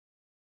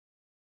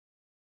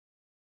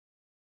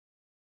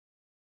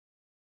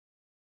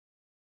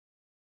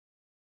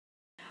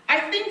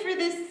Our theme for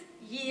this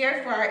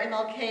year for our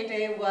MLK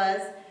Day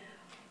was,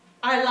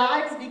 our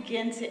lives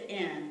begin to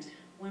end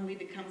when we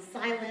become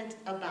silent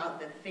about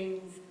the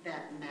things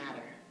that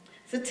matter.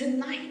 So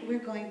tonight we're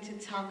going to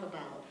talk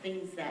about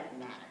things that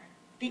matter.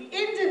 The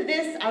end of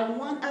this, I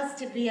want us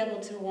to be able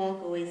to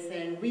walk away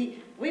saying,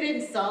 we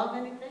didn't solve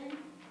anything,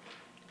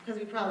 because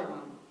we probably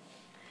won't.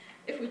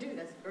 If we do,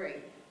 that's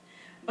great.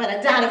 But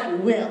I doubt if we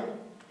will.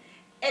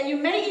 And you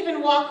may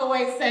even walk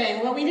away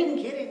saying, well, we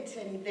didn't get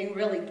into anything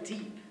really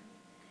deep.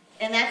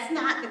 And that's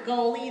not the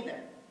goal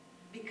either,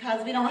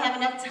 because we don't have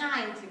enough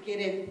time to get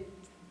in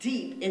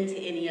deep into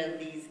any of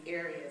these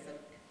areas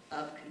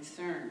of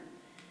concern.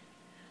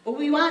 But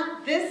we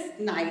want this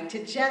night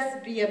to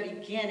just be a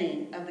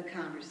beginning of the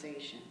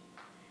conversation.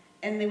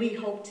 And then we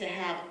hope to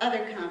have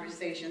other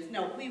conversations.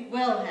 No, we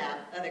will have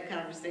other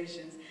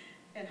conversations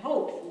and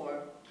hope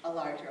for a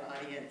larger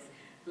audience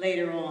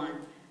later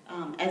on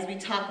as we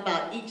talk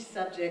about each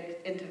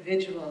subject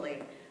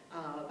individually,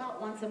 about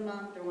once a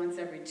month or once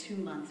every 2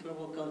 months, where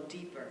we'll go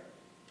deeper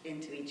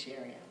into each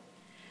area.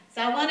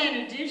 So I want to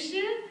introduce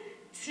you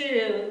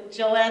to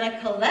Joanna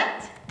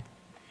Collette,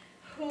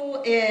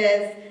 who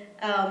is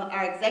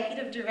our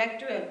Executive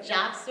Director of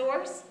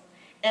JobSource.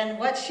 And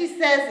what she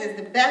says is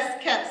the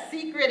best kept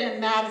secret in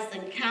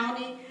Madison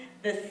County,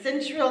 the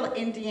Central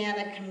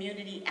Indiana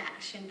Community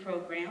Action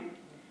Program.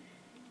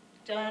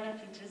 Joanna,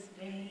 if you just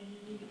wait.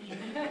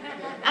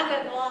 I'm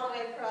going to go all the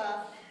way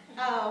across.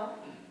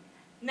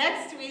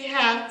 Next we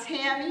have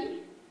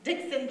Tammy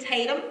Dixon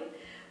Tatum,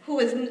 who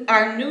is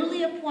our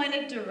newly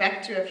appointed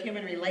Director of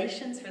Human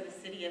Relations for the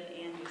City of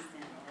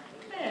Anderson.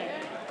 There.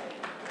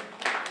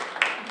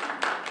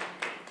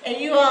 And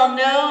you all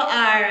know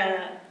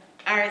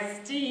our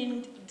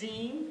esteemed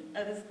Dean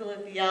of the School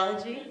of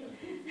Theology,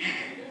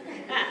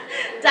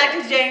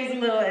 Dr. James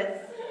Lewis.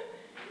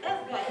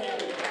 Let's go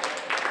ahead.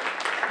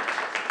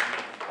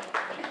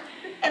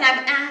 And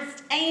I've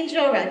asked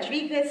Angel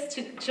Rodriguez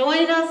to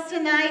join us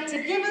tonight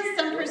to give us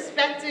some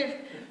perspective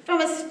from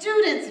a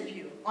student's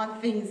view on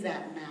things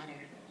that matter.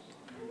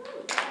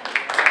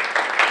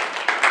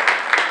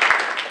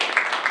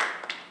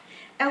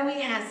 And we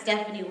have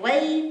Stephanie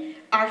Wade,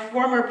 our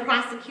former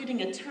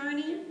prosecuting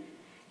attorney,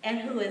 and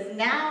who is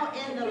now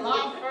in the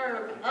law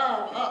firm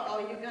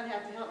of, you're going to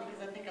have to help me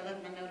because I think I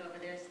left my note over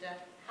there, Steph.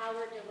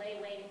 Howard,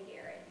 DeLay, Wade, and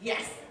Garrett.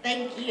 Yes,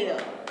 thank you.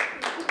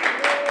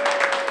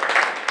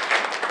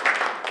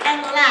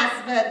 And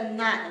last but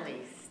not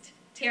least,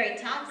 Terry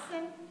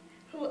Thompson,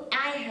 who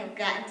I have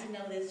gotten to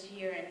know this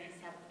year and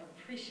have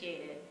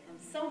appreciated him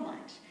so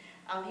much.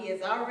 He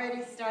has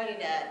already started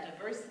a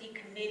diversity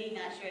committee,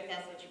 not sure if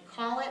that's what you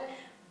call it,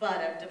 but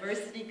a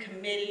diversity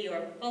committee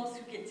or folks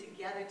who get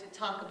together to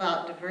talk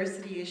about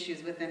diversity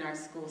issues within our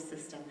school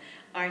system,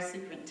 our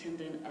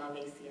superintendent of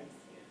ACS.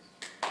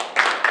 All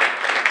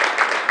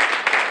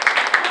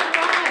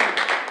right,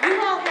 you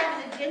all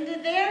have an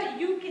agenda there.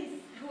 You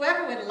can,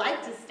 whoever would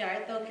like to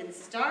start, though, can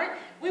start.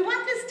 We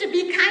want this to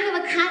be kind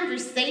of a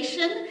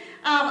conversation,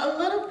 a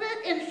little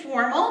bit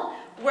informal,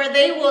 where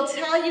they will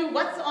tell you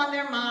what's on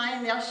their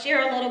mind. They'll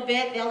share a little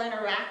bit. They'll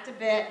interact a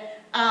bit,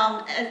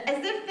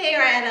 as if they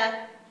are at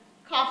a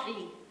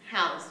coffee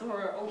house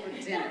or over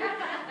dinner,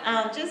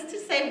 just to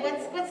say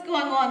what's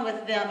going on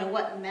with them and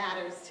what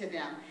matters to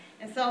them.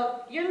 And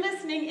so you're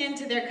listening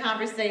into their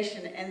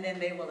conversation, and then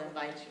they will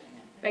invite you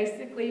in.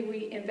 Basically,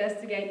 we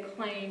investigate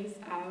claims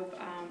of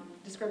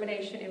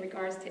discrimination in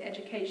regards to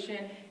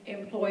education,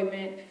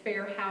 employment,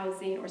 fair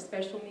housing, or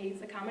special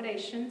needs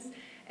accommodations.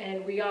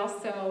 And we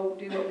also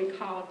do what we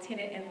call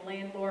tenant and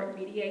landlord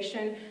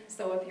mediation.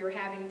 So if you're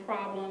having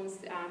problems,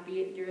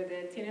 be it you're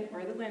the tenant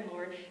or the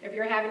landlord, if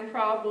you're having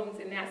problems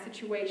in that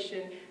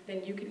situation,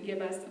 then you can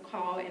give us a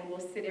call and we'll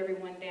sit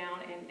everyone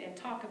down and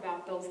talk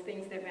about those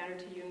things that matter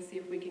to you and see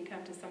if we can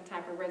come to some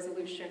type of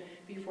resolution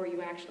before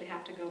you actually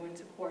have to go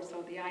into court.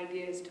 So the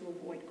idea is to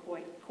avoid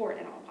court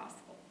at all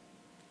possible.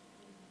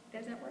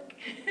 Does that work?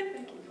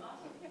 Thank you.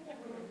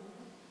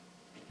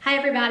 Hi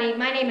everybody,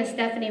 my name is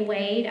Stephanie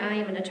Wade. I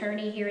am an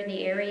attorney here in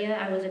the area.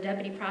 I was a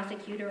deputy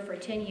prosecutor for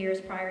 10 years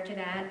prior to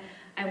that.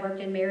 I worked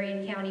in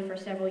Marion County for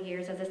several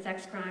years as a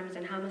sex crimes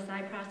and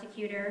homicide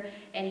prosecutor,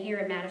 and here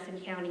in Madison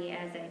County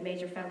as a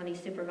major felony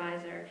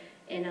supervisor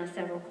in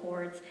several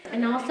courts.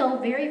 And also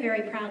very,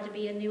 very proud to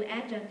be a new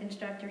adjunct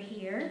instructor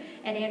here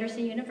at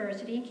Anderson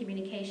University in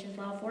Communications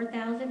Law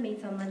 4000,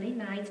 meets on Monday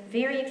nights.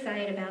 Very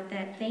excited about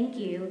that. Thank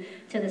you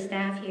to the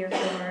staff here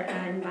for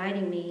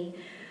inviting me.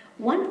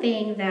 One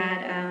thing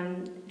that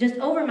just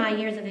over my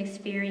years of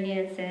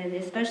experience, and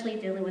especially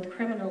dealing with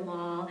criminal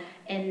law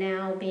and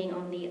now being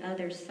on the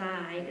other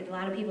side, a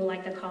lot of people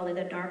like to call it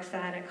the dark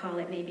side, I call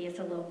it maybe it's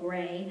a little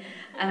gray,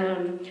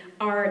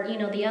 are,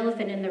 the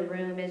elephant in the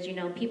room is,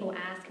 people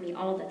ask me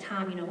all the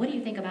time, what do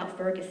you think about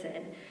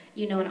Ferguson?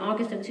 In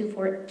August of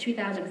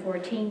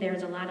 2014, there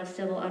was a lot of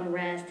civil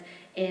unrest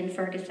in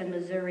Ferguson,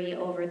 Missouri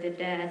over the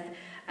death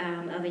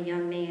of a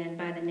young man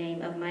by the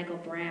name of Michael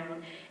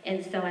Brown.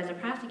 And so as a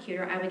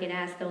prosecutor, I would get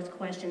asked those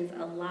questions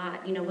a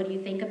lot. You know, what do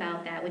you think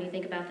about that? What do you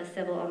think about the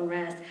civil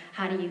unrest?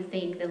 How do you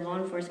think the law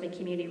enforcement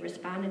community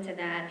responded to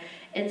that?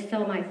 And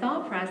so my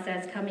thought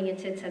process coming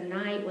into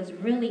tonight was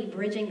really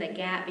bridging the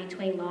gap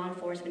between law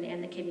enforcement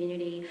and the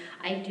community.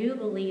 I do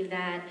believe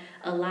that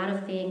a lot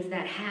of things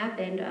that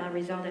happened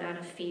resulted out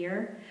of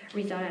fear,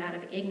 resulted out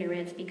of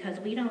ignorance, because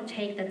we don't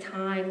take the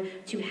time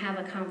to have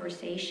a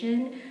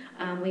conversation.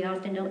 We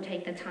often don't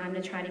take the time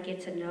to try to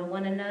get to know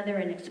one another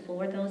and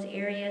explore those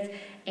areas.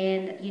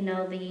 And you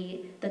know,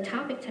 the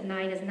topic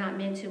tonight is not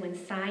meant to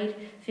incite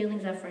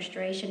feelings of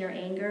frustration or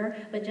anger,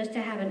 but just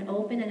to have an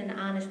open and an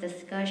honest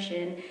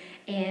discussion.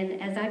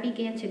 And as I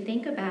began to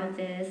think about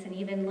this and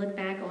even look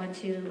back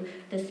onto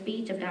the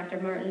speech of Dr.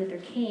 Martin Luther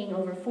King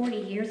over 40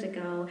 years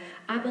ago,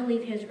 I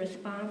believe his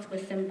response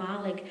was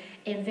symbolic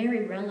and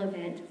very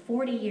relevant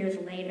 40 years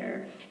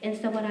later. And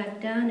so what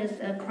I've done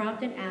is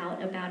cropped it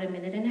out about 1.5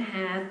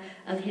 minutes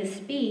of his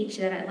speech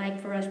that I'd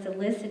like for us to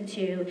listen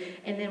to,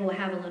 and then we'll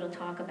have a little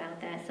talk about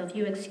that. So if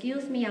you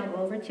excuse me, I'll go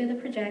over to the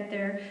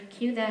projector,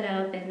 cue that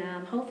up, and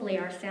hopefully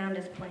our sound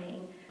is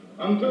playing.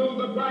 Until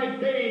the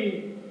bright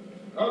day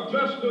of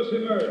justice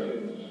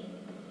emerges.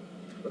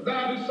 But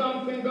that is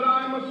something that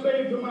I must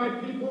say to my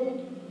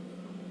people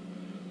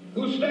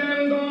who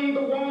stand on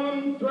the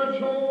warm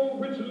threshold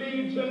which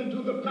leads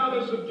into the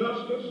palace of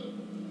justice.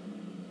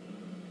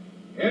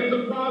 In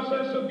the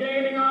process of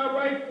gaining our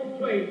rightful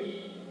place,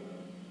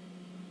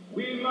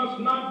 we must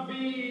not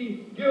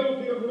be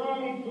guilty of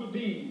wrongful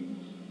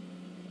deeds.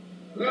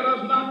 Let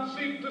us not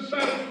seek to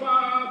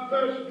satisfy our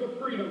thirst for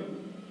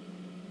freedom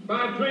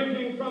by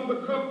drinking from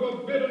the cup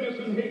of bitterness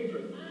and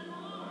hatred.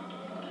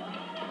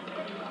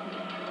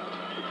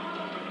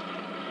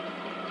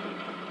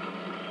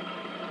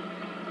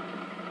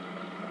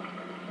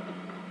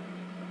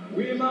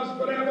 We must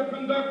forever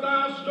conduct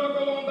our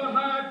struggle on the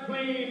high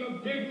plane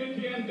of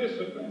dignity and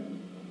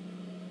discipline.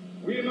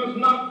 We must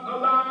not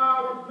allow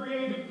our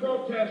creative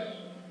protests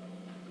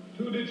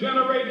to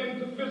degenerate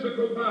into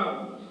physical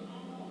violence.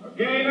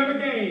 Again and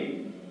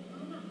again,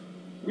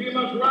 we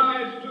must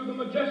rise to the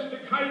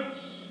majestic heights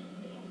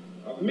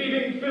of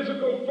meeting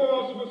physical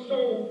force with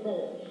soul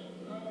force.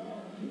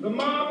 The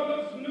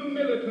marvelous new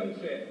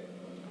militancy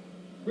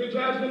which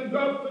has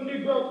engulfed the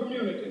Negro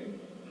community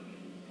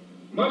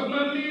must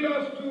not lead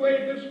us to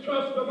a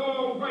distrust of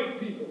all white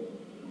people.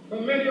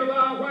 For many of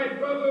our white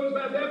brothers,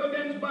 as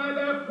evidenced by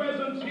their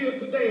presence here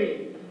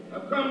today,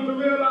 have come to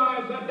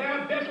realize that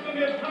their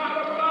destiny is tied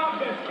up with our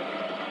destiny.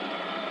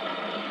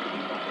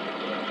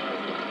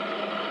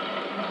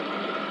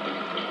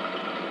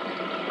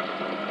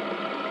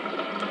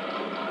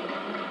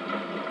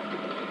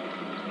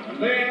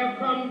 And they have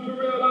come to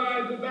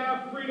realize that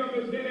their freedom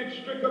is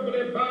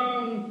inextricably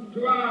bound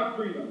to our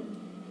freedom.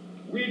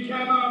 We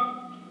cannot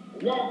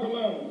walk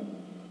alone.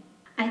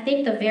 I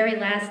think the very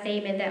last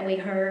statement that we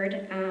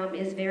heard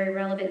is very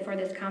relevant for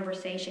this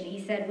conversation. He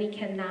said, we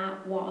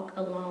cannot walk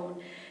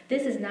alone.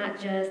 This is not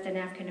just an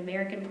African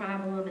American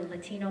problem, a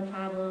Latino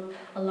problem,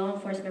 a law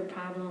enforcement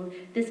problem.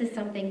 This is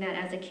something that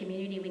as a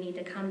community we need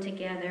to come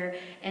together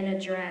and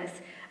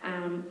address.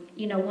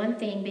 You know, one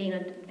thing,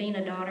 being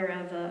a daughter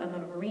of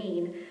a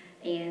Marine,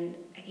 and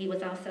he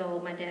was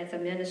also, my dad's a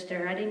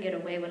minister, I didn't get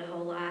away with a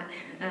whole lot,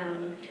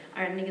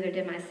 or neither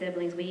did my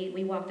siblings.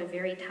 We walked a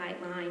very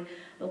tight line,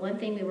 but one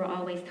thing we were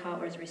always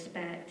taught was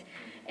respect.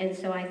 And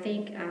so I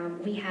think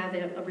we have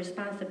a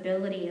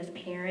responsibility as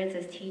parents,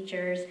 as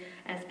teachers,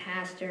 as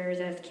pastors,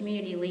 as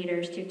community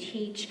leaders to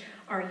teach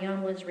our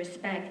young ones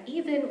respect,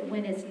 even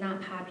when it's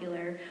not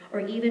popular, or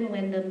even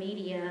when the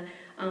media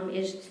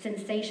is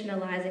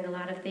sensationalizing a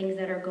lot of things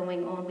that are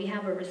going on. We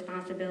have a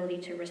responsibility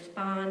to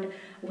respond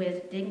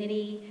with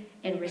dignity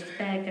and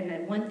respect. And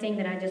then one thing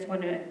that I just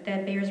want to,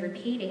 that bears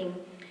repeating,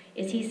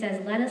 is he says,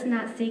 let us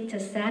not seek to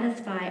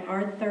satisfy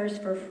our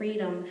thirst for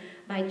freedom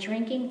by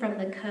drinking from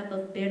the cup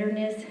of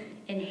bitterness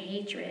and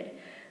hatred.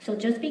 So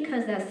just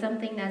because that's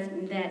something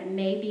that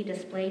may be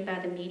displayed by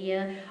the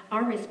media,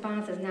 our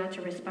response is not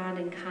to respond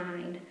in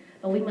kind.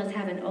 But we must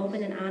have an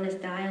open and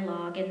honest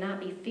dialogue and not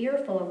be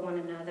fearful of one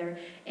another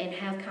and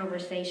have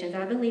conversations.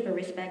 I believe in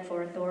respect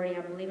for authority.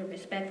 I believe in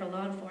respect for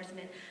law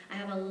enforcement. I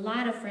have a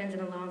lot of friends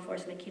in the law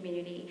enforcement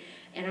community,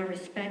 and I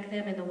respect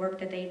them and the work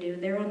that they do.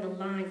 They're on the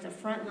lines, the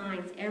front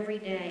lines every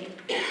day.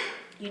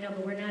 You know,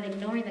 but we're not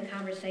ignoring the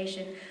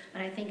conversation,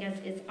 but I think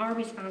it's our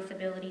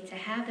responsibility to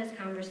have this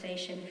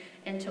conversation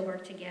and to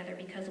work together,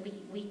 because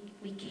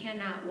we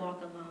cannot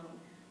walk alone.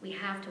 We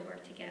have to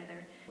work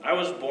together. I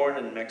was born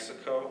in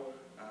Mexico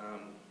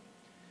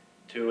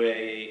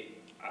to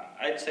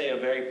I'd say a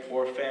very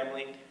poor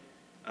family.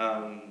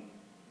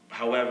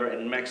 However,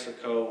 in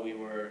Mexico we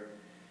were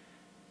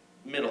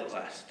middle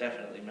class,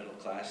 definitely middle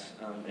class,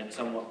 and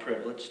somewhat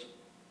privileged.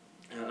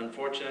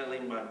 Unfortunately,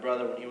 my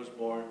brother, when he was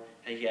born,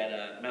 he had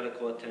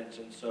medical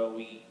attention, so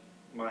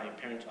my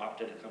parents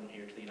opted to come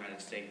here to the United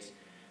States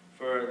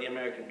for the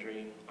American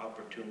dream,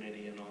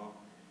 opportunity and all.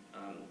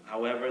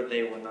 However,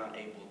 they were not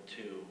able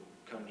to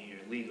come here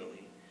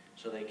legally,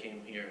 so they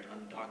came here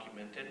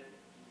undocumented.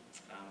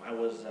 I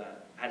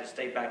had to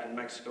stay back in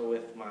Mexico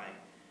with my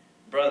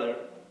brother.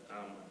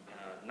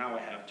 Now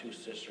I have two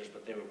sisters,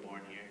 but they were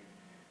born here.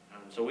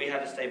 So we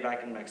had to stay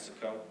back in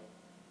Mexico.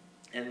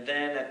 And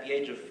then at the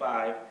age of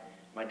 5,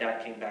 my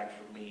dad came back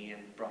for me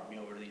and brought me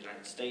over to the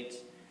United States.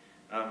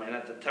 And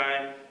at the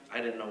time,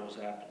 I didn't know what was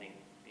happening.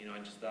 You know, I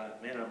just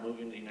thought, man, I'm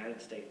moving to the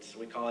United States.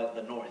 We call it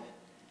the North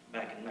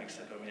back in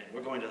Mexico, man.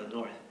 We're going to the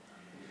North.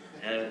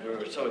 And we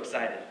were so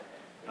excited.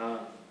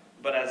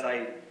 But as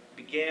I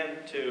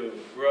began to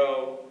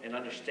grow and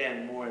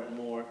understand more and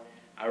more,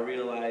 I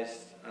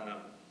realized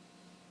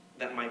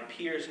that my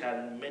peers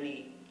had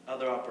many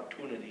other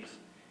opportunities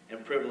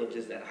and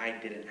privileges that I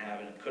didn't have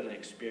and couldn't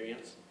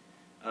experience,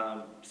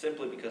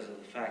 simply because of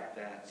the fact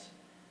that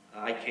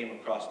I came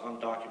across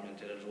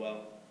undocumented as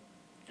well.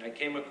 I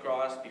came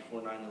across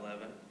before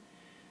 9/11,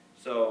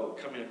 so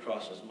coming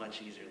across was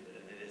much easier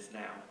than it is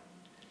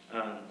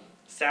now.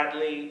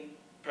 Sadly,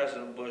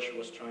 President Bush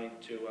was trying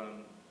to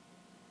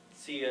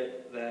see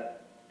it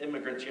that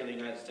immigrants here in the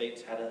United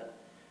States had a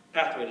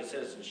pathway to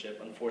citizenship.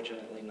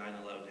 Unfortunately,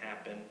 9/11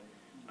 happened,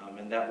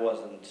 and that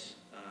wasn't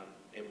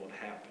able to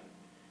happen.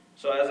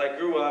 So as I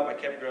grew up, I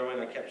kept growing,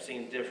 I kept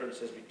seeing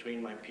differences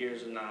between my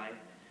peers and I.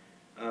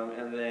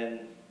 And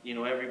then, you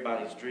know,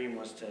 everybody's dream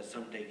was to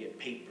someday get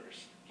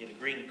papers, get a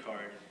green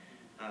card.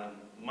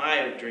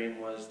 My dream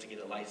was to get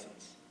a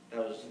license. That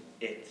was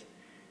it.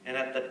 And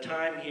at the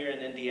time here in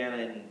Indiana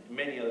and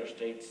many other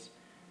states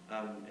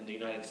in the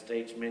United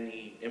States,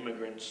 many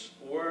immigrants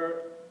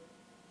were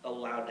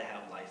allowed to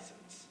have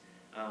license.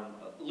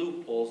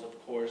 Loopholes, of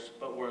course,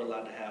 but were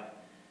allowed to have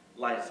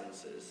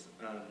licenses.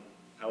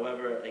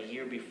 However, a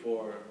year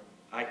before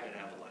I could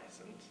have a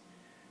license,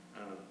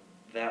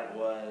 that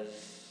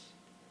was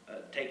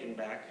taken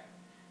back,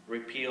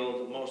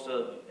 repealed. Most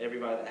of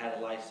everybody that had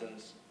a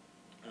license,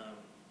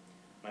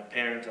 my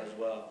parents as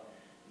well,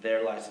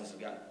 their licenses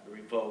got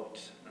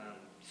revoked.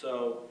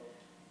 So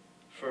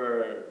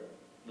for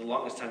the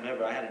longest time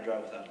ever, I had to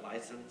drive without a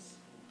license.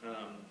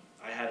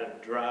 I had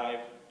to drive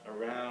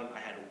around. I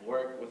had to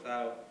work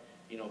without,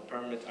 you know,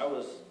 permits. I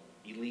was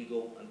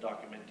illegal,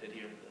 undocumented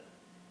here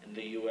in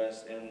the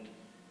U.S., and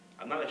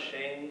I'm not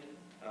ashamed.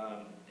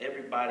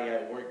 Everybody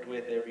I worked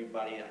with,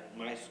 everybody at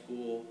my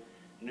school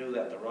knew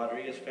that the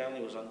Rodriguez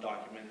family was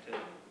undocumented.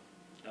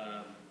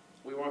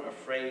 We weren't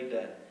afraid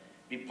to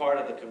be part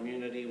of the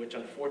community, which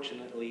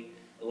unfortunately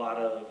a lot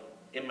of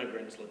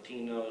immigrants,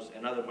 Latinos,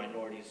 and other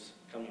minorities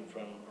coming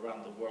from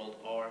around the world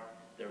are.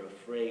 They're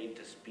afraid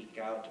to speak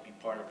out, to be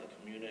part of the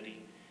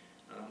community.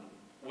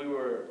 We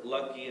were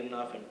lucky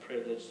enough and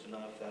privileged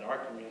enough that our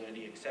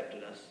community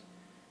accepted us.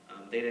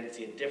 They didn't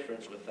see a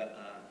difference with that,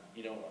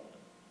 you know,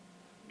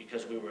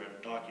 because we were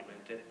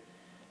undocumented.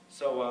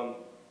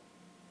 So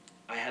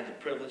I had the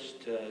privilege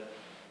to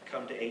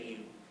come to AU,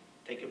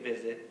 take a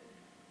visit.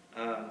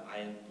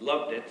 I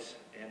loved it,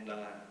 and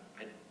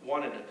I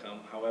wanted to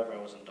come. However, I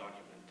was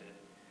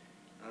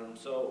undocumented.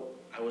 So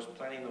I was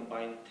planning on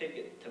buying a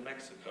ticket to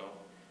Mexico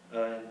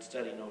and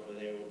studying over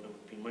there. It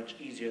would be much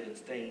easier than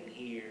staying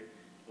here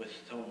with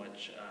so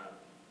much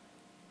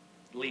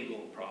legal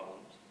problems.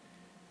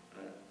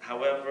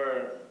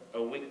 However,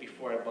 a week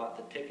before I bought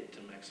the ticket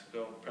to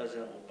Mexico,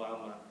 President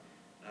Obama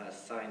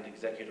signed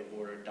Executive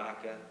Order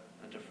DACA,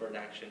 a Deferred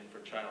Action for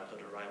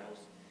Childhood Arrivals,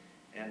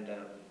 and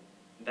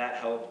that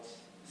helped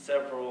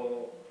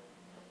several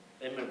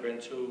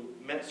immigrants who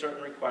met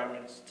certain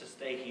requirements to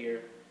stay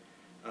here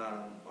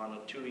on a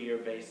 2-year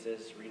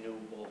basis,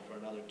 renewable for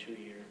another 2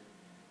 years,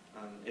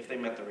 if they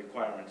met the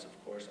requirements,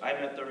 of course. I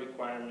met the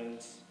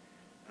requirements,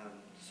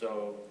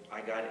 so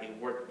I got a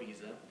work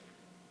visa.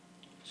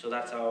 So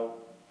that's how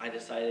I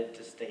decided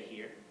to stay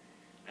here.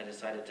 I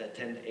decided to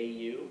attend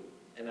AU,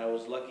 and I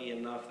was lucky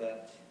enough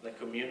that the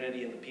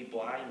community and the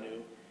people I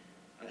knew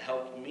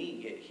helped me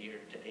get here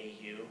to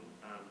AU.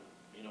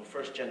 You know,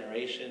 first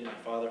generation, my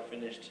father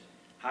finished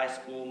high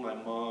school, my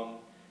mom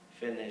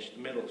finished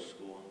middle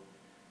school.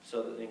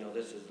 So, you know,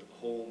 this is a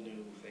whole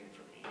new thing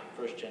for me.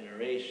 First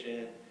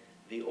generation,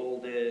 the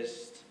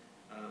oldest,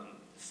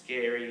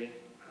 scary,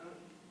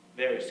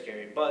 very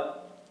scary,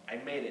 but I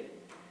made it.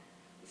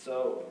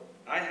 So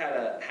I had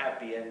a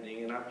happy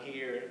ending, and I'm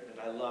here, and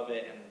I love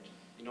it, and,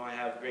 you know, I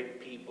have great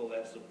people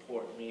that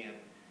support me,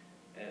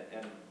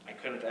 and I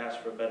couldn't ask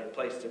for a better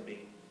place to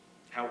be.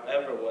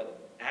 However,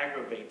 what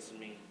aggravates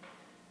me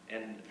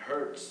and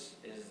hurts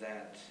is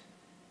that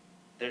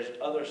there's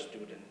other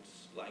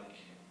students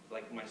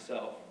like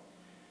myself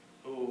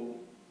who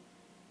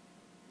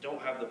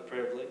don't have the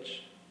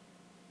privilege,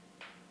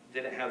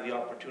 didn't have the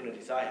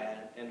opportunities I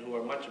had, and who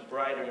are much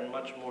brighter and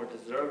much more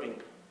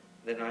deserving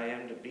than I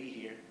am to be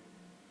here.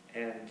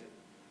 And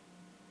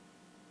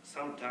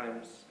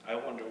sometimes I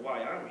wonder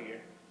why I'm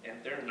here and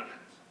they're not.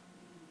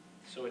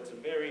 So it's a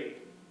very,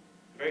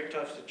 very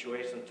tough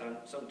situation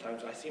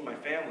sometimes. I see my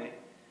family.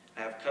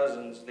 I have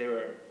cousins. They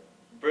were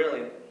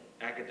brilliant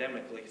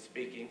academically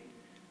speaking,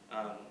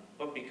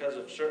 but because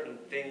of certain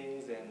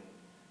things and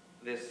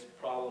this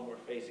problem we're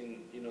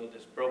facing, you know,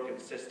 this broken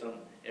system,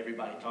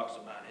 everybody talks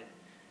about it.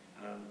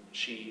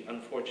 She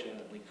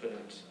unfortunately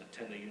couldn't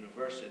attend a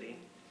university,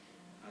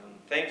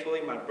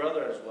 Thankfully, my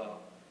brother as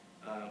well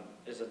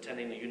is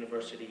attending a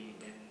university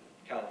in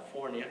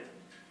California.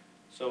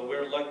 So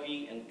we're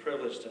lucky and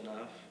privileged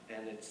enough,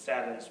 and it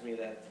saddens me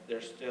that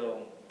there's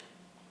still,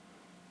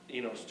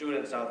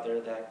 students out there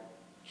that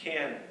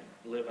can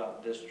live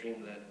out this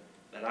dream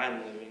that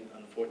I'm living.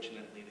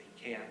 Unfortunately,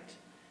 they can't.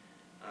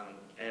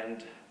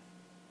 And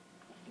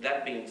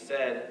that being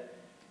said,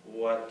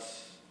 what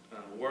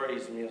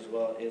worries me as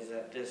well is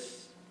that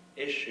this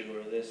issue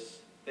or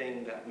this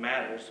thing that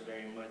matters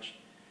very much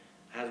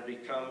has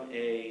become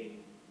a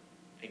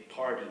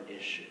party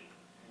issue.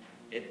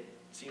 It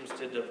seems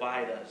to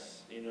divide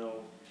us,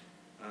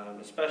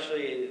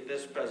 especially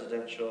this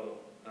presidential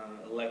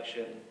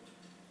election.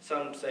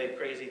 Some say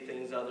crazy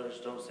things, others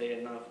don't say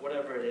enough,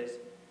 whatever it is.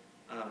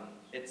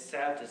 It's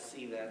sad to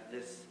see that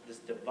this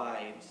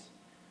divides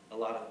a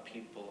lot of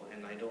people,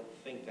 and I don't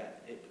think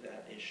that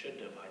it should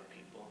divide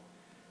people.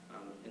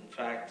 In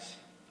fact,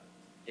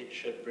 it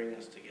should bring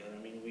us together.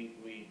 I mean,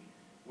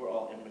 we're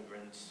all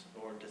immigrants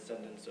or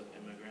descendants of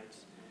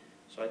immigrants,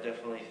 so I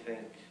definitely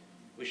think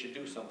we should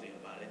do something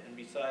about it. And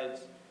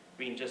besides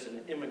being just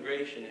an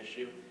immigration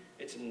issue,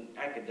 it's an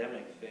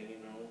academic thing,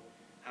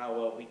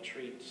 how we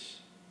treat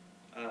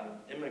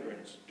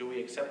immigrants. Do we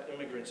accept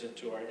immigrants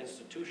into our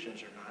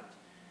institutions or not?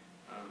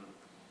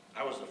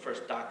 I was the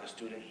first DACA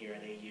student here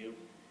at AU,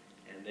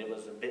 and it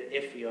was a bit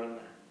iffy on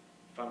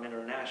if I'm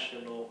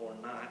international or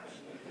not.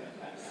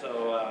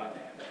 So,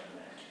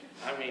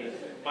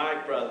 my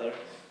brother,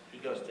 he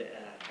goes to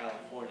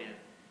California.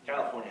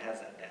 California has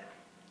that down.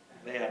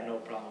 They have no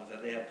problem with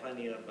that. They have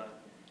plenty of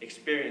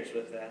experience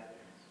with that.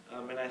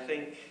 And I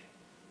think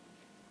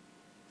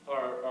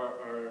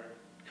our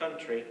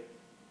country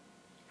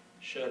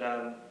should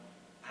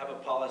have a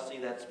policy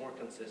that's more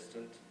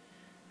consistent.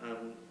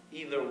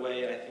 Either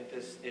way, I think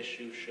this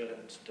issue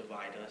shouldn't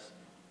divide us.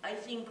 I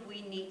think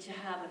we need to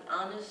have an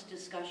honest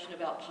discussion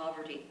about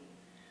poverty.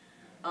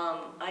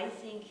 I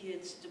think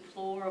it's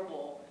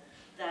deplorable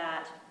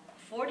that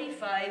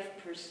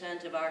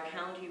 45% of our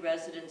county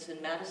residents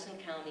in Madison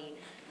County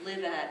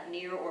live at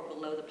near or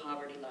below the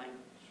poverty line.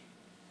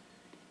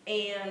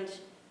 And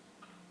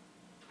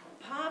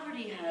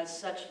poverty has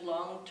such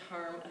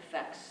long-term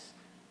effects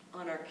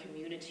on our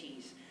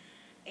communities.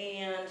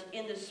 And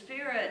in the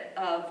spirit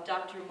of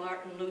Dr.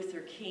 Martin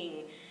Luther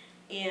King,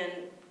 in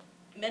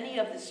many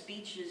of the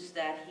speeches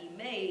that he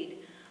made,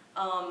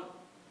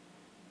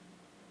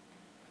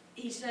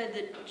 he said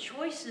that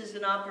choices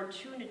and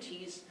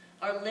opportunities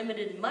are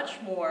limited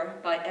much more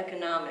by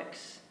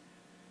economics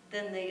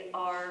than they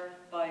are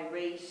by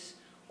race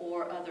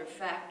or other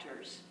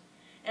factors.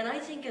 And I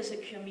think as a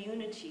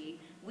community,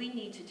 we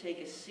need to take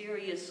a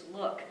serious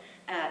look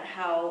at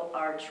how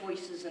our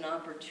choices and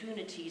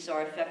opportunities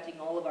are affecting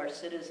all of our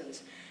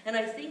citizens. And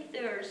I think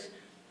there's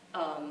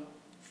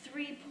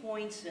 3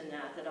 points in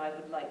that I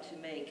would like to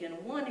make. And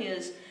one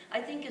is, I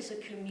think as a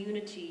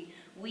community,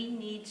 we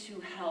need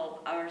to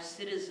help our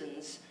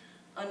citizens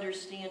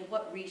understand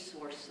what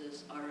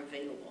resources are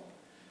available.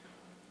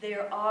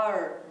 There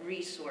are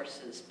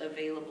resources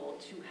available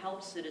to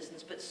help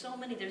citizens, but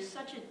there's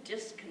such a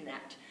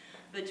disconnect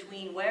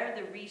between where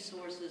the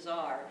resources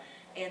are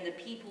and the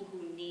people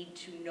who need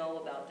to know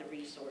about the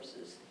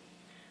resources.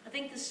 I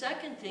think the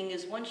second thing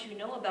is, once you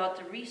know about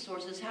the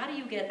resources, how do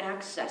you get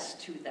access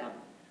to them?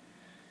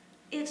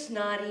 It's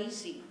not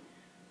easy.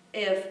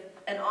 If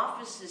an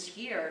office is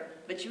here,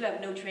 but you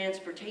have no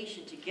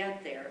transportation to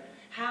get there,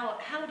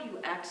 how do you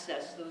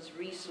access those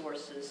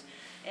resources?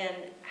 And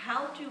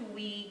how do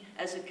we,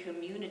 as a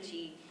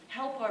community,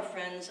 help our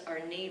friends, our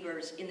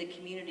neighbors in the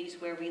communities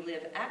where we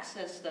live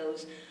access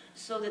those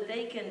so that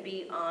they can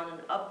be on an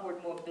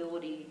upward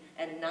mobility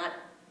and not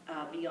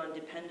be on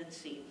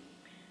dependency?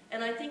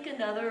 And I think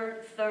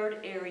another third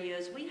area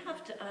is we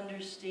have to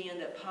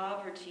understand that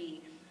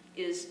poverty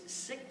is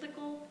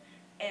cyclical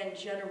and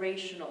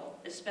generational,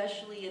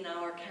 especially in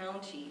our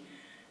county.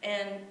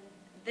 And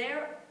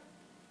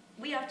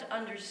we have to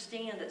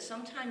understand that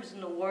sometimes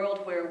in the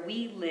world where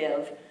we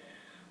live,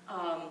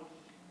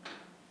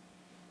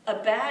 a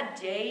bad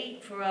day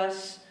for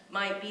us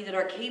might be that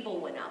our cable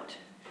went out.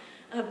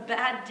 A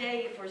bad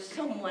day for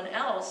someone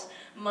else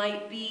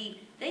might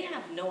be they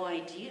have no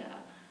idea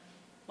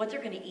what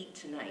they're going to eat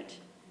tonight.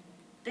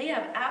 They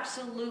have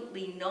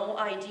absolutely no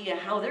idea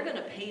how they're going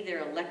to pay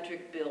their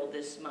electric bill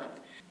this month.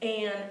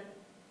 And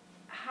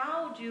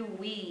how do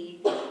we,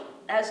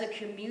 as a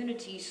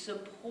community,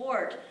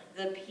 support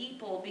the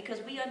people?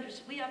 Because we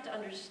have to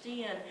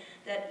understand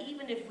that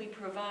even if we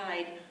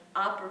provide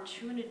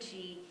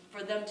opportunity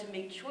for them to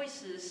make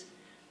choices,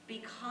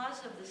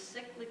 because of the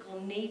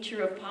cyclical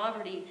nature of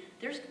poverty,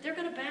 they're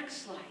going to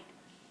backslide.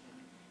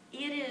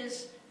 It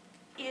is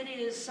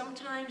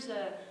sometimes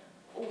a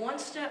 1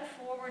 step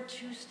forward,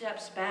 2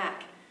 steps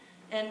back.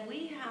 And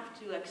we have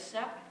to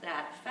accept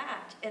that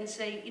fact and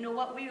say, you know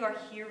what, we are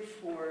here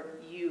for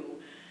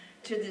you.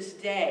 To this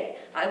day,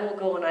 I will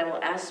go and I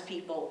will ask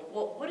people,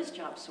 well, what is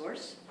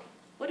JobSource?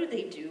 What do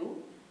they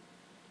do?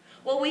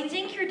 Well, we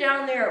think you're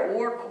down there at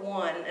Work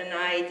One, and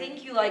I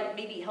think you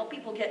maybe help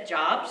people get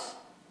jobs.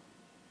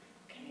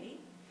 Okay.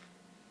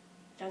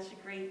 That's a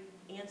great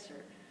answer.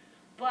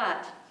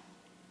 But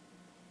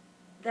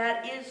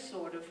that is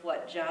sort of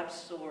what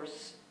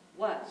JobSource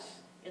was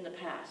in the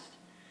past.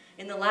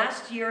 In the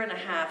last year and a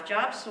half,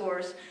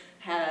 JobSource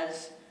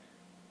has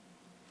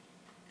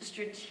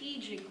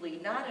strategically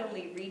not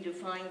only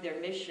redefined their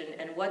mission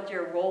and what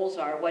their roles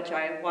are,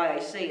 why I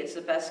say it's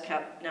the best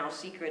kept now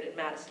secret in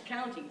Madison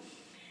County,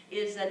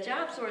 is that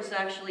JobSource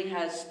actually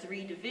has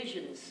 3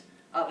 divisions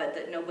of it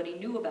that nobody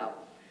knew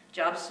about.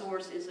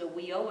 JobSource is a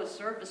WIOA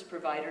service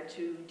provider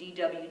to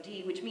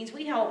DWD, which means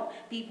we help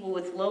people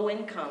with low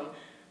income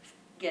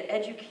get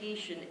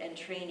education and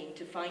training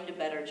to find a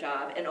better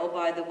job. And oh,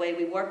 by the way,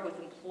 we work with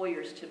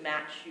employers to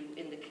match you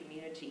in the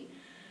community.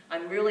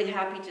 I'm really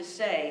happy to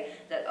say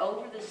that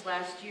over this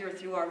last year,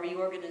 through our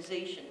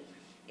reorganization,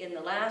 in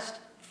the last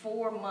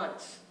 4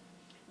 months,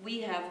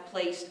 we have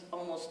placed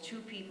almost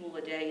 2 people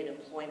a day in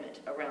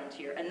employment around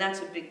here, and that's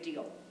a big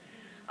deal.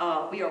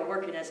 We are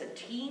working as a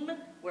team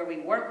where we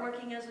weren't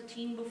working as a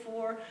team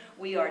before.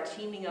 We are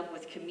teaming up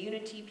with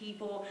community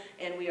people,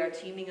 and we are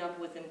teaming up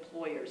with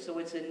employers. So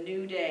it's a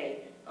new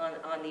day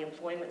on the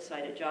employment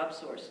side of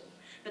JobSource.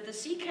 But the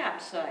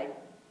CCAP side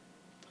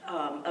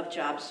of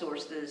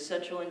JobSource, the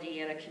Central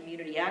Indiana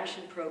Community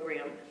Action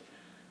Program,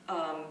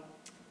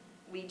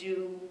 we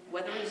do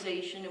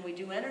weatherization and we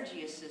do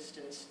energy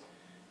assistance.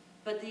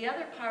 But the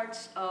other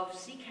parts of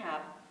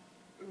CCAP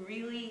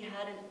really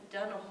hadn't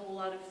done a whole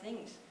lot of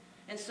things.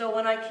 And so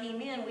when I came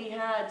in, we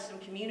had some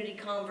community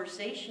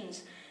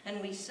conversations,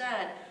 and we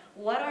said,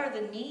 what are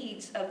the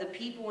needs of the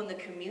people in the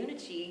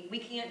community? We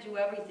can't do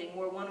everything.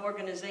 We're one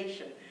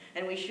organization,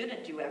 and we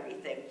shouldn't do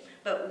everything.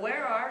 But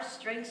where are our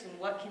strengths and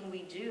what can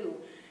we do?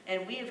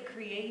 And we have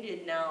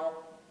created now,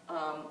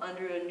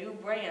 under a new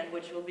brand,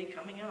 which will be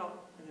coming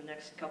out in the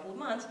next couple of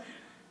months,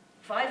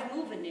 5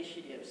 MOVE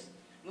initiatives.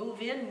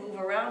 Move in, move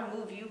around,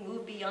 move you,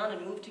 move beyond,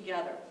 and move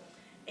together.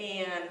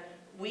 And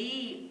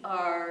we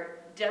are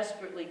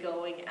desperately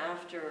going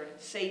after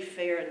safe,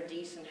 fair, and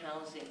decent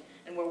housing.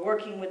 And we're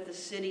working with the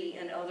city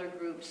and other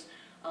groups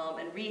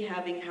and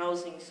rehabbing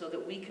housing so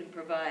that we can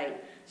provide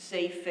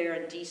safe, fair,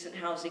 and decent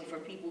housing for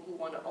people who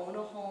want to own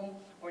a home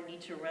or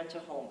need to rent a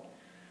home.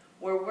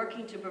 We're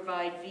working to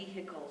provide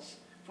vehicles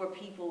for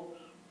people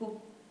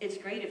who, it's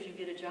great if you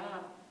get a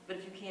job, but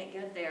if you can't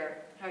get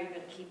there, how are you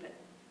going to keep it?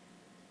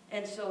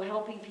 And so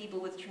helping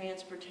people with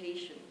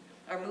transportation.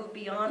 Our Move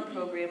Beyond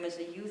program is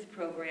a youth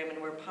program,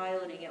 and we're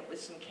piloting it with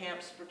some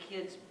camps for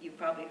kids. You've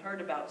probably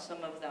heard about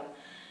some of them.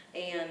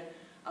 And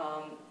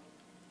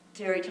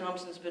Terry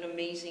Thompson's been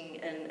amazing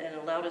and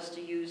allowed us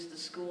to use the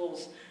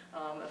schools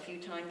a few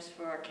times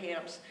for our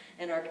camps.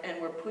 And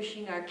we're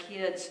pushing our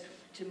kids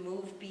to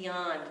move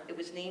beyond. It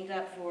was named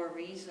that for a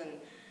reason,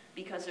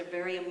 because they're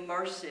very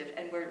immersive,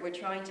 and we're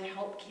trying to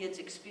help kids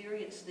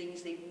experience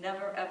things they've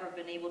never ever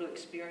been able to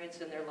experience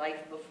in their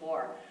life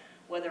before,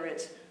 whether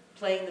it's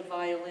playing the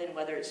violin,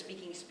 whether it's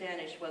speaking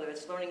Spanish, whether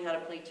it's learning how to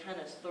play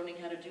tennis, learning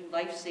how to do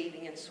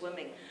life-saving and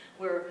swimming.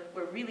 We're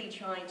really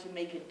trying to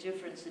make a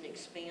difference and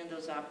expand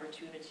those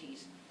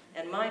opportunities.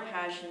 And my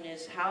passion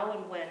is how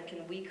and when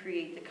can we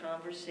create the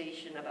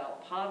conversation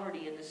about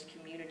poverty in this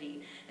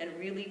community and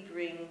really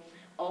bring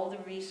all the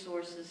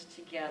resources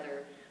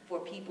together for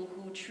people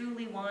who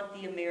truly want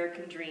the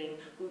American dream,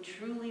 who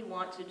truly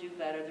want to do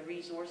better. The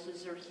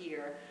resources are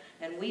here.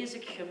 And we as a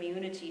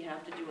community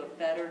have to do a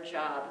better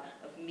job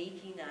of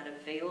making that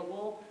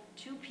available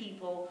to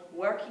people,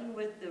 working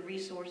with the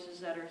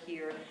resources that are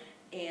here,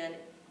 and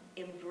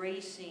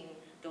embracing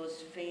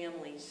those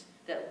families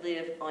that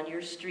live on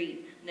your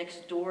street,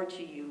 next door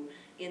to you,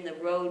 in the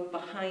road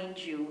behind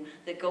you,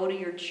 that go to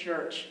your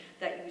church,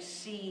 that you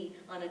see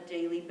on a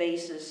daily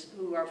basis,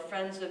 who are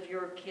friends of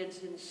your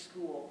kids in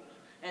school,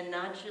 and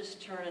not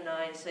just turn an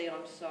eye and say, oh,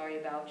 I'm sorry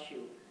about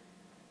you.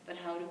 But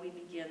how do we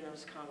begin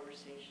those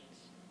conversations?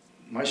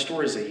 My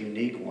story is a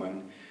unique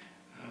one.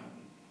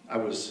 I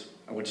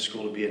went to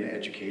school to be an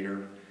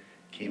educator,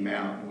 came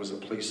out and was a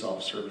police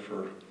officer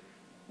for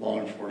law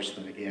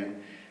enforcement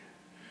again.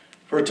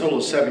 For a total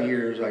of 7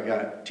 years, I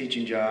got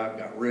teaching job,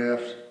 got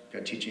riffed,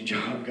 got teaching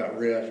job, got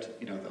riffed,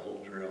 you know, the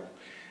whole drill.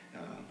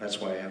 That's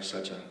why I have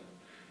such a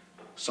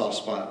soft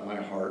spot in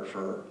my heart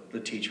for the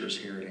teachers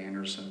here at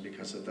Anderson,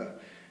 because of the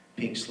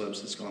pink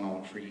slips that's gone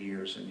on for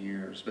years and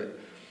years. But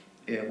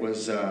it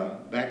was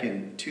back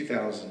in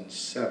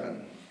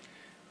 2007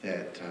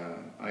 that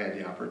I had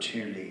the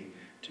opportunity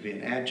to be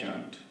an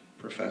adjunct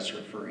professor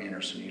for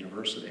Anderson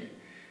University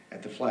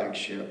at the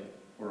flagship,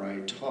 where I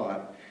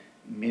taught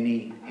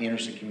many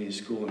Anderson Community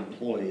School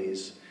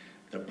employees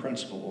the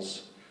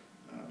principles,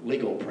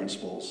 legal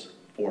principles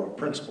for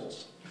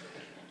principals.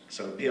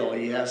 So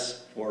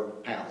PLES for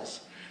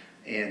pals.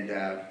 And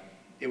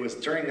it was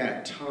during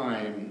that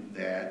time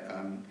that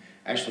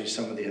actually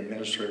some of the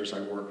administrators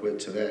I work with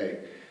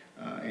today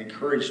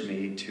encouraged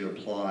me to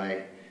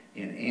apply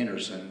in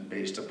Anderson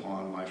based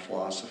upon my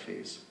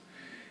philosophies.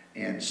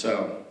 And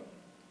so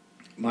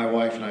my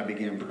wife and I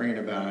began praying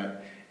about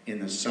it in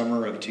the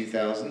summer of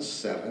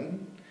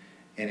 2007,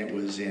 and it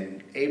was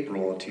in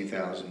April of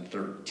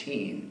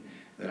 2013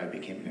 that I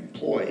became an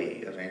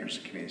employee of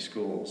Anderson Community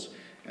Schools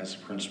as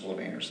the principal of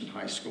Anderson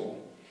High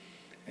School,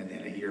 and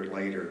then a year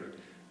later,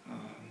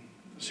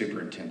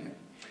 superintendent.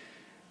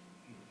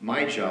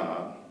 My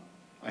job,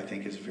 I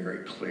think, is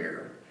very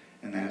clear,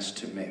 and that's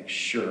to make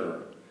sure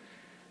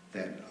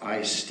that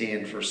I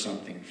stand for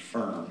something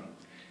firm,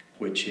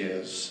 which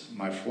is,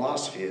 my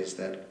philosophy is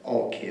that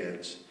all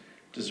kids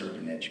deserve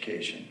an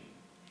education.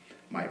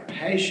 My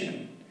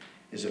passion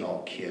is that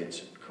all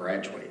kids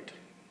graduate.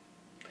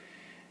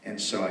 And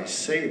so I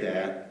say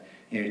that,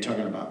 you're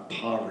talking about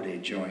poverty,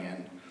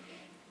 Joanne.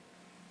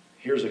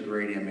 Here's a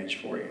great image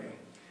for you.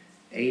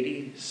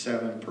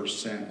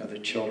 87% of the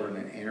children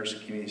in Anderson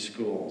Community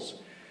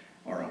Schools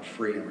are on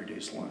free and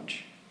reduced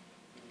lunch.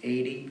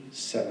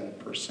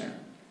 87%.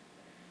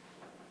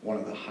 One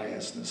of the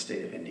highest in the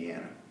state of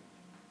Indiana.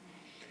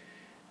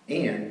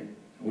 And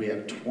we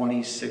have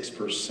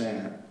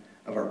 26%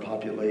 of our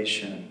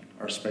population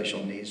are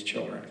special needs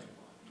children.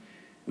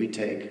 We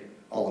take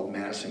all of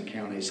Madison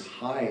County's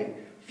high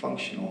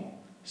functional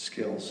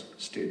skills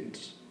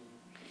students.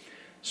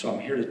 So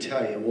I'm here to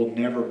tell you, we'll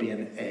never be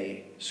an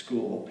A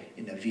school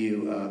in the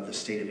view of the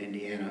state of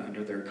Indiana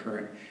under their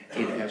current A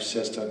to F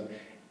system.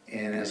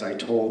 And as I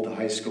told the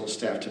high school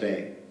staff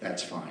today,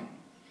 that's fine.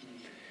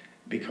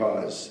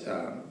 Because,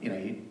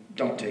 you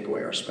don't take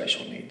away our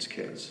special needs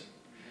kids.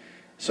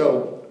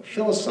 So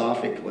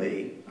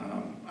philosophically,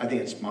 I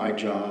think it's my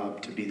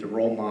job to be the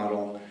role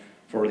model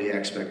for the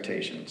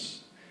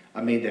expectations.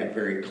 I made that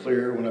very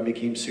clear when I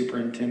became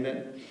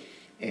superintendent,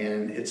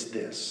 and it's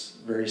this,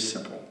 very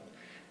simple,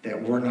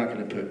 that we're not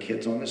going to put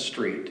kids on the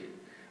street.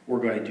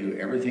 We're going to do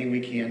everything we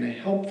can to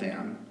help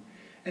them,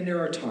 and there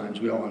are times,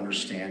 we all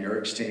understand, there are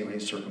extenuating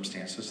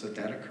circumstances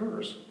that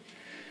occurs.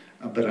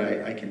 But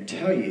I can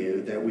tell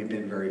you that we've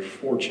been very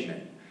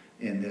fortunate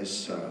in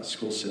this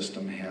school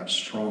system, have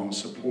strong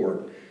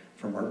support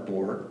from our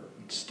board.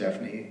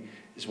 Stephanie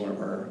is one of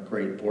our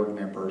great board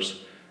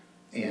members,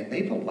 and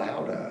they've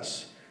allowed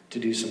us to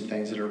do some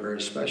things that are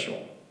very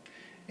special.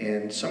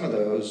 And some of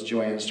those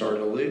Joanne started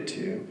to allude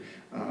to.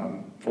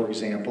 For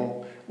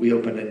example, we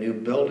opened a new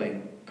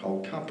building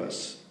called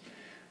Compass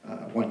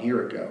 1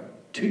 year ago.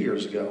 2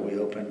 years ago, we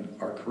opened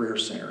our Career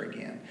Center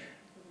again.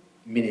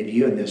 Many of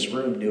you in this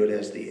room knew it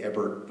as the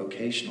Ebert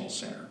Vocational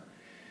Center.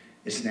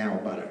 It's now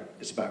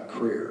about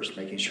careers,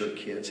 making sure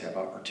kids have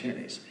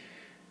opportunities.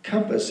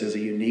 Compass is a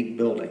unique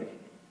building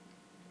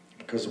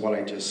because of what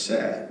I just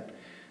said.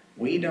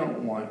 We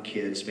don't want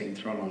kids being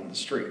thrown on the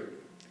street.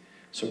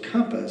 So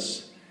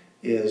Compass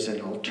is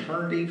an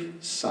alternative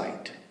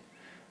site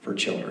for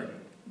children.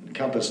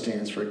 Compass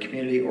stands for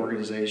Community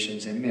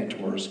Organizations and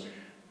Mentors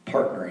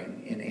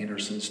Partnering in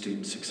Anderson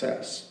Student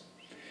Success.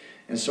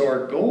 And so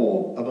our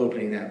goal of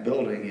opening that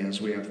building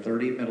is we have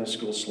 30 middle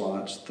school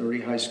slots,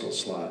 30 high school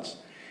slots,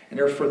 and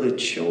they're for the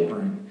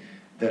children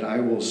that I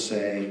will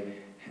say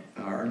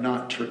are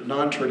not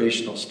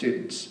non-traditional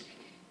students.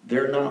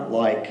 They're not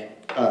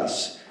like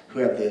us who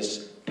have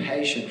this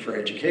passion for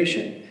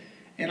education.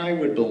 And I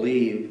would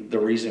believe the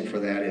reason for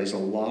that is a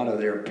lot of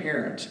their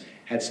parents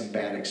had some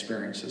bad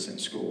experiences in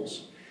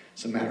schools.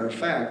 As a matter of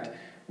fact,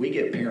 we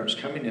get parents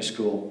coming to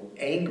school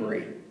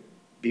angry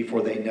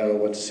before they know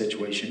what the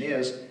situation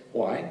is.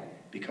 Why?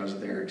 Because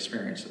of their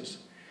experiences.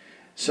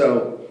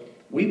 So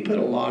we put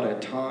a lot of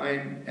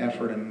time,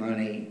 effort, and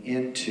money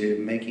into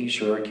making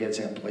sure our kids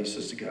have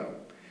places to go.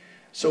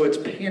 So it's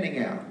panning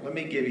out. Let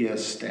me give you a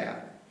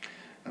stat,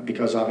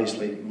 because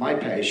obviously my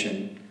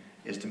passion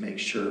is to make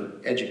sure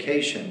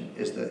education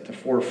is at the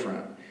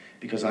forefront,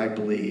 because I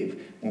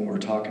believe when we're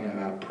talking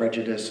about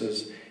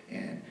prejudices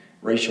and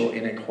racial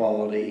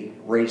inequality,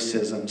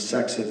 racism,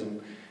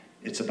 sexism,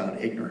 it's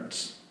about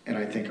ignorance. And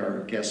I think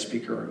our guest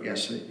speaker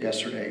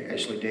yesterday,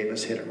 Ashley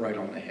Davis, hit it right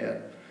on the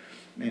head.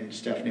 And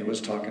Stephanie was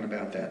talking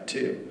about that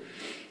too.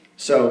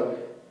 So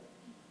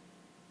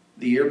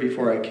the year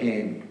before I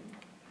came,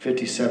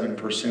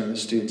 57% of the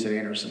students at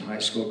Anderson High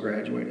School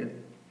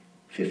graduated.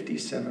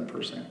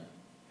 57%.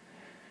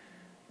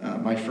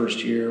 My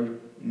first year,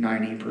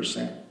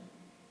 90%.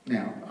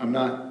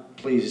 Now,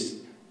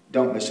 please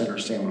don't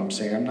misunderstand what I'm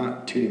saying. I'm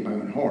not tooting my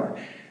own horn.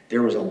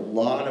 There was a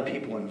lot of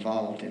people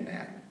involved in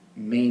that.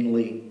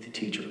 Mainly the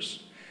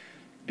teachers.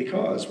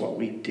 Because what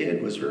we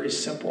did was very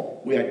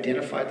simple. We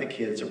identified the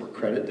kids that were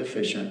credit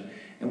deficient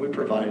and we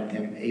provided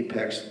them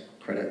Apex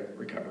credit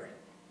recovery.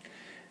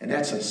 And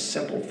that's a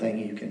simple thing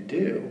you can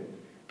do,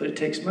 but it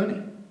takes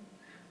money.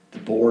 The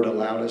board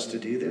allowed us to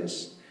do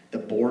this. The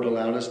board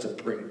allowed us to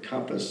bring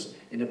Compass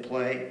into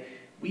play.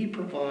 We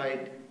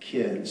provide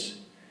kids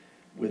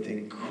with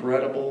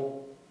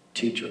incredible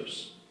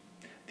teachers.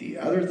 The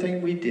other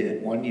thing we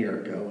did 1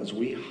 year ago was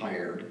we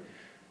hired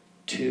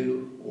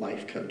 2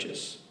 life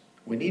coaches.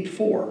 We need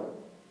 4.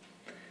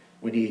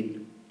 We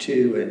need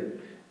 2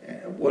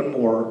 and 1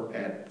 more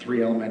at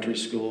 3 elementary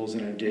schools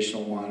and an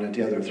additional 1 at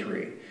the other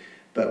 3.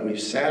 But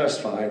we've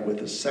satisfied with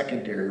the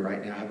secondary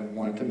right now, having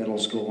 1 at the middle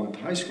school, 1 at the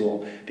high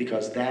school,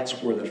 because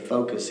that's where the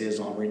focus is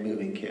on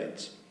removing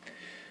kids.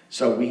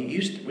 So we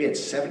had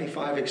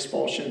 75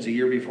 expulsions a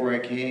year before I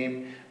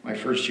came. My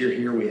first year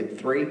here, we had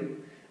 3.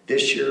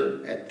 This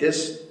year, at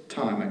this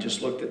time, I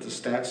just looked at the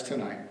stats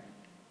tonight,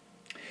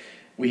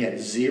 We had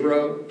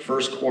 0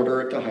 first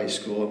quarter at the high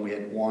school, and we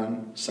had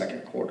 1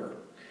 second quarter.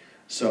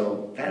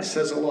 So that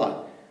says a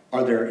lot.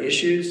 Are there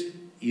issues?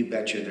 You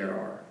betcha there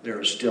are. There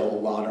are still a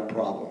lot of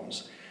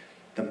problems.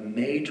 The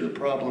major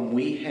problem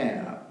we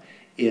have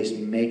is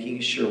making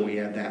sure we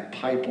have that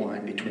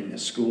pipeline between the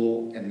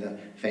school and the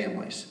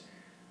families.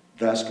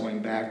 Thus,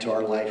 going back to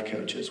our life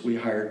coaches, we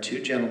hired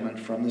 2 gentlemen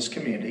from this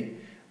community.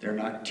 They're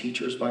not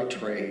teachers by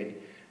trade.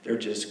 They're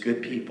just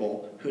good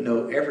people who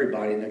know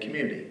everybody in the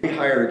community. We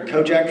hired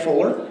Kojak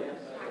Fuller,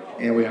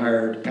 and we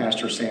hired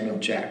Pastor Samuel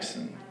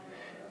Jackson.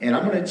 And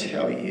I'm going to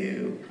tell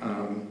you,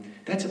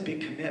 that's a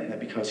big commitment,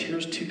 because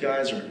here's 2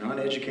 guys who are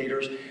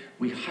non-educators.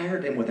 We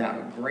hired them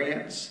without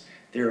grants.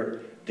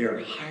 They're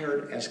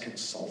hired as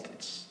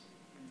consultants.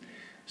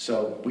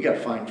 So we got to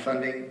find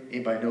funding.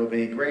 Anybody know of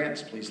any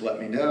grants? Please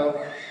let me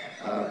know,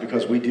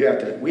 because we have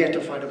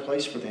to find a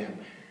place for them.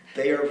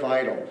 They are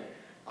vital.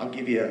 I'll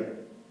give you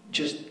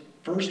just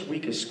first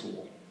week of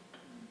school.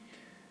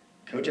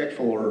 Kojak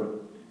Fuller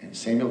and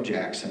Samuel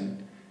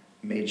Jackson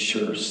made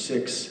sure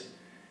 6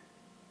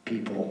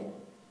 people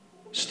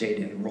stayed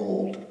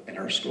enrolled in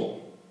our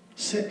school.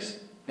 6.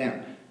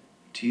 Now,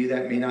 to you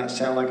that may not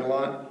sound like a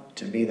lot.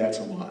 To me, that's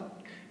a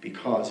lot,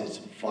 because it's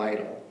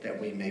vital that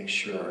we make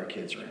sure our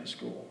kids are in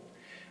school.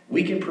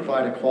 We can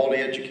provide a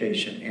quality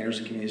education.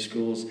 Anderson Community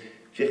Schools,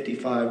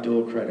 55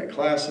 dual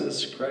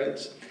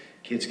credits.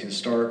 Kids can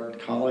start in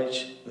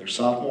college their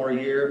sophomore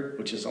year,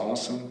 which is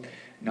awesome.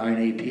 9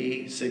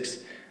 AP,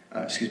 5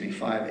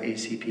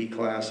 ACP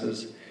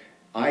classes.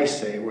 I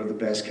say we're the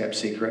best kept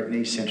secret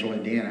in East Central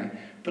Indiana.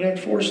 But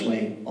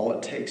unfortunately, all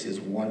it takes is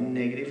 1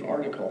 negative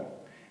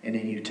article, and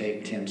then you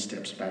take 10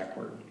 steps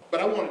backward.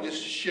 But I want to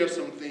just share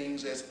some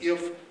things as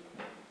if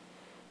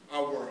I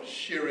were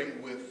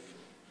sharing with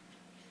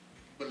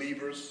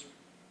believers,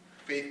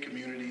 faith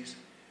communities,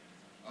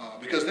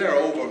 because there are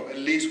over, at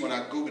least when I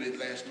Googled it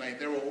last night,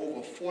 there were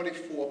over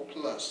 44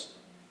 plus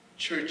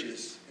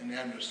churches in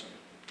Anderson,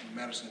 in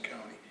Madison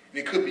County. And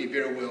it could be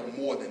very well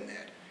more than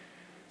that.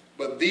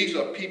 But these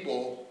are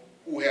people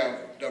who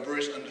have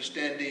diverse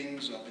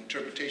understandings of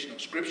interpretation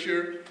of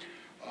Scripture,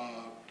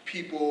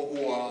 people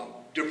who are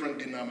different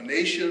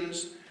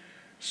denominations.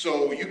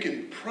 So you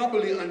can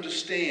probably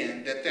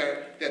understand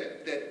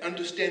that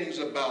understandings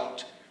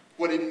about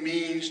what it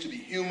means to be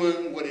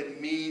human, what it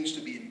means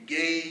to be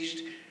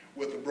engaged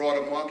with the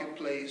broader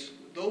marketplace,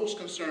 those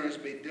concerns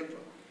may differ.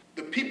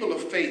 The people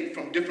of faith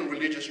from different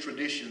religious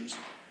traditions,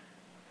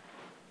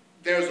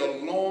 there's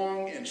a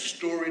long and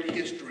storied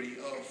history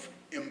of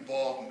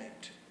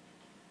involvement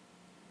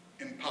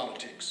in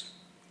politics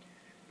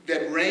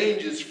that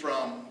ranges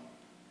from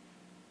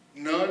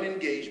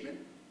non-engagement,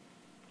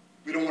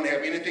 we don't want to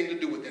have anything to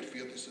do with that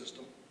filthy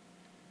system,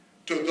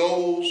 to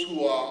those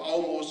who are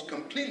almost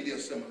completely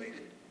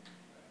assimilated,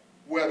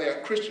 where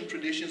their Christian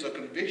traditions or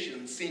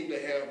convictions seem to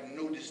have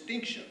no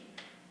distinction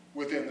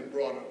within the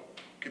broader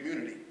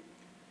community.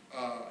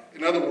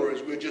 In other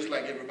words, we're just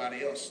like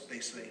everybody else, they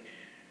say.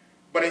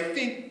 But I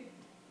think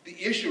the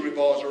issue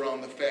revolves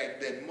around the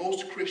fact that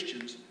most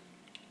Christians,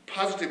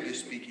 positively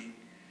speaking,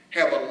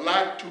 have a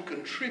lot to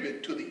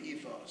contribute to the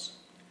ethos.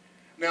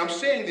 Now, I'm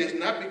saying this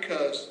not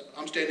because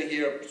I'm standing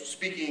here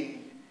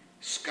speaking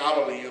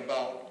scholarly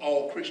about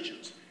all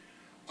Christians,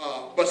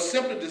 but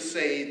simply to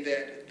say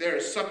that there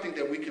is something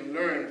that we can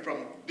learn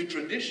from the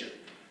tradition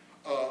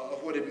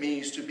of what it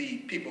means to be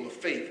people of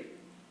faith.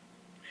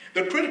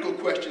 The critical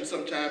question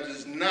sometimes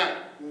is not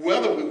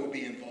whether we will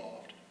be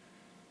involved,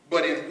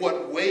 but in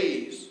what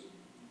ways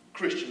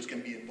Christians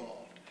can be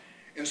involved.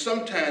 And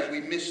sometimes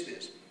we miss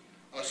this.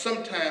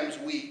 Sometimes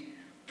we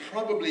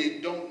probably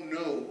don't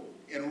know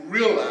and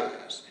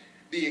realize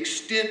the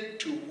extent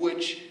to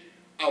which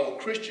our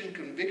Christian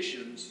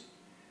convictions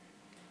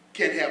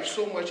can have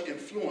so much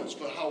influence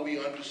for how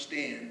we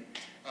understand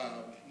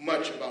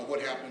much about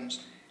what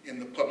happens in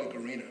the public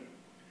arena.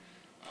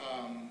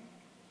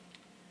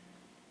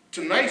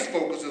 Tonight's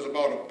focus is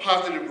about a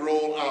positive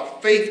role our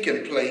faith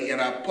can play in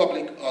our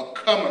public or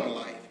common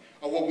life,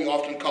 or what we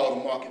often call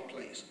the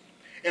marketplace.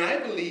 And I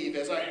believe,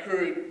 as I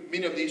heard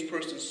many of these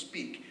persons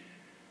speak,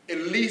 at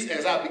least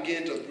as I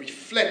began to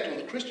reflect on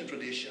the Christian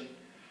tradition,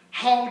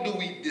 how do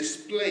we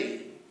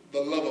display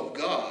the love of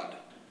God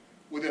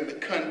within the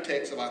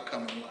context of our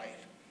common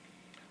life?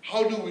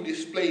 How do we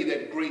display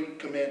that great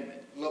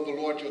commandment? Love the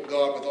Lord your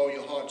God with all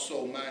your heart,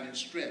 soul, mind, and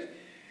strength,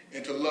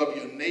 and to love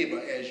your neighbor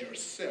as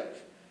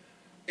yourself.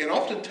 And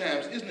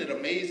oftentimes, isn't it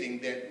amazing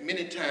that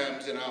many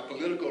times in our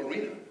political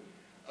arena,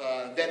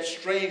 that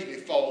strangely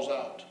falls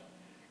out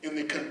in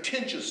the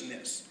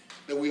contentiousness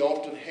that we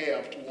often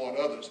have toward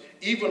others,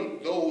 even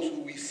those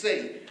who we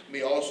say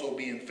may also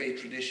be in faith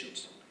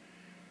traditions.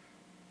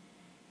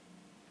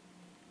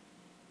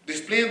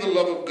 Displaying the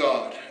love of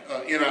God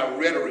in our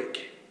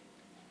rhetoric,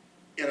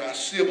 in our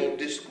civil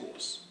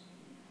discourse.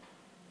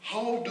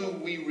 How do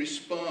we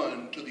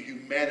respond to the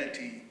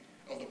humanity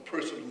of the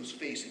person who's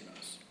facing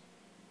us?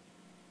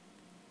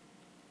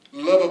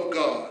 Love of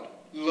God,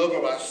 love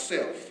of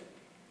ourselves,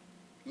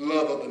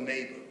 love of the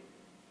neighbor.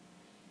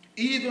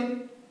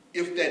 Even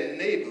if that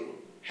neighbor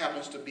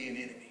happens to be an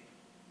enemy.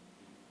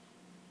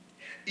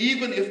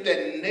 even if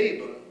that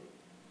neighbor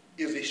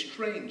is a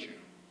stranger.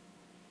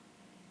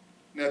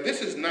 Now,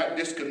 this is not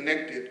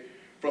disconnected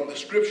from the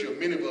scripture.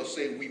 Many of us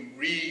say we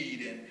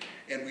read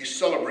and we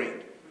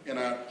celebrate in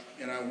our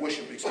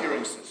worship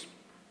experiences.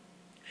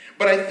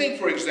 But I think,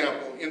 for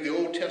example, in the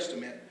Old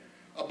Testament,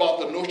 about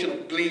the notion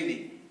of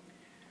gleaning.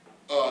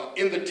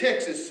 In the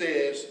text it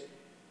says,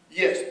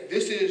 yes,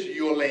 this is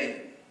your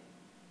land.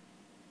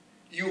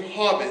 You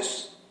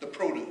harvest the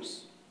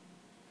produce.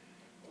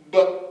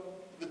 But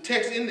the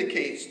text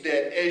indicates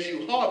that as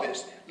you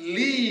harvest,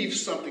 leave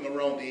something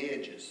around the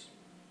edges.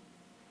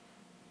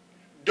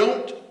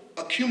 Don't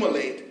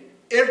accumulate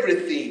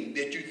everything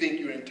that you think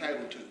you're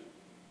entitled to.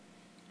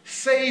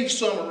 Save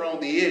some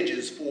around the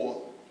edges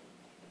for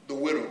the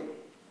widow,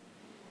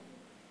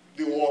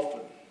 the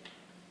orphan,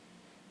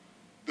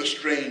 the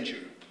stranger,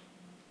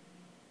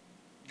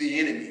 the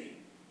enemy.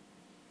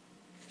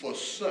 For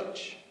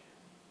such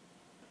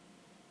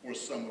were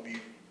some of you.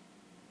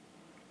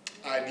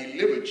 I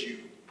delivered you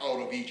out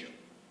of Egypt.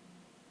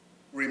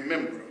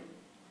 Remember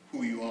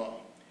who you are.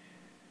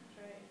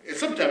 And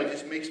sometimes it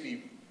just makes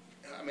me,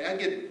 I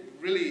get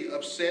really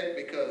upset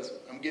because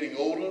I'm getting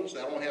older,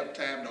 so I don't have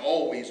time to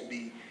always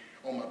be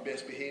on my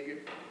best behavior.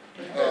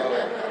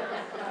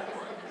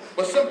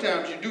 But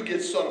sometimes you do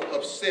get sort of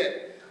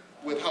upset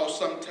with how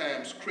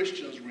sometimes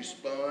Christians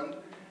respond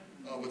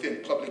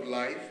within public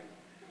life.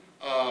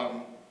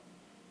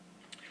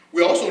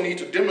 We also need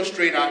to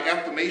demonstrate our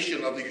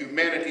affirmation of the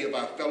humanity of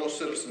our fellow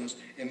citizens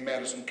in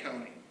Madison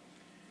County.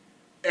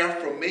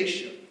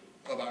 Affirmation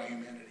of our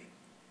humanity.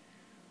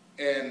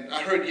 And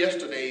I heard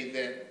yesterday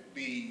that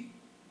the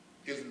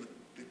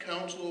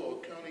council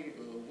or county,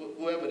 or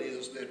whoever it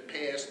is that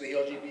passed the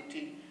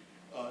LGBT,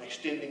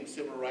 extending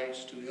civil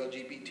rights to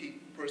LGBT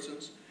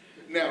persons.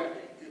 Now,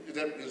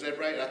 is that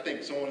right? I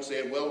think someone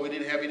said, well, we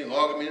didn't have any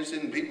arguments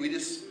and we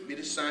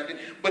just signed it.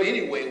 But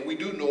anyway, we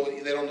do know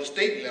that on the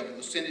state level,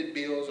 the Senate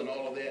bills and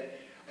all of that,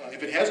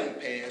 if it hasn't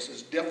passed,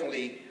 it's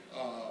definitely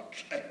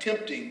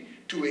attempting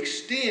to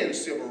extend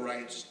civil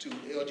rights to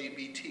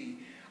LGBT.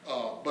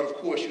 But of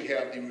course, you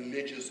have the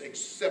religious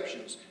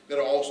exceptions that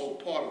are also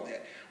part of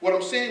that. What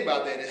I'm saying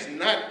about that is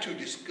not to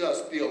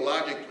discuss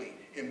theologically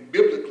and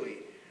biblically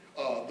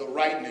the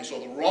rightness or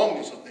the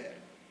wrongness of that,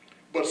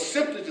 but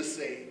simply to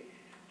say,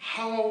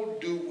 how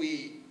do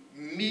we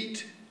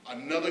meet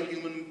another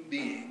human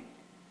being,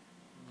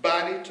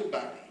 body to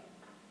body,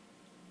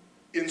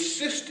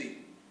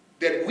 insisting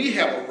that we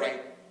have a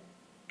right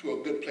to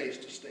a good place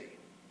to stay,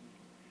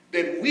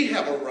 that we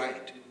have a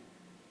right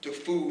to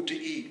food to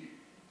eat,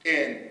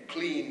 and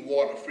clean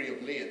water free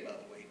of lead, by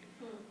the way,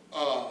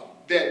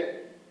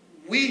 that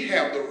we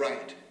have the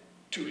right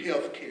to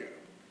health care,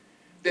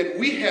 that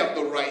we have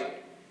the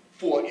right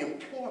for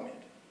employment.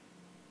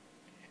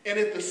 And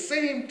at the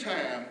same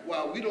time,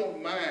 while we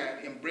don't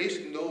mind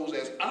embracing those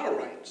as our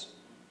rights,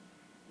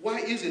 why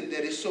is it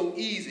that it's so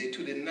easy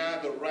to deny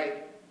the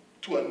right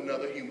to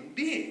another human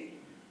being?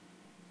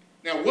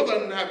 Now, whether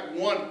or not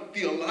one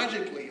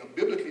theologically or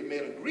biblically may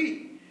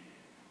agree,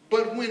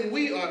 but when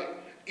we are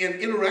in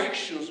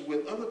interactions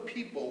with other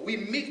people, we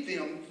meet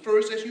them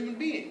first as human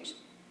beings.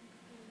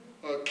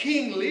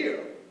 King Lear,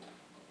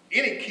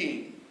 any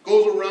king,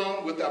 goes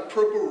around with their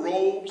purple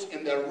robes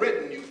and their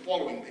retinue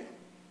following them.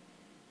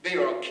 They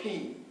are a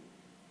king.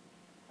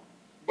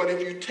 But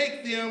if you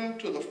take them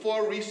to the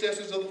far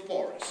recesses of the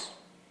forest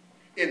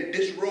and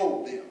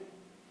disrobe them,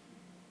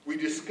 we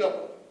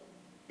discover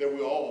that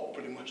we're all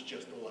pretty much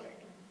just alike.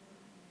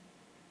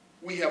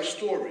 We have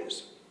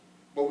stories,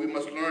 but we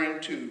must learn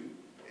to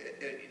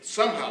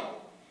somehow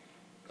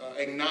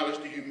acknowledge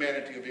the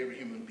humanity of every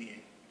human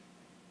being.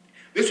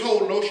 This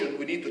whole notion,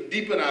 we need to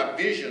deepen our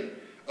vision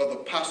of the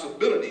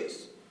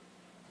possibilities,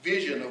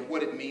 vision of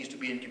what it means to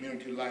be in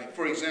community life.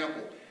 For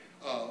example,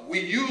 we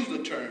use the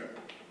term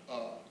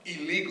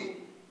illegal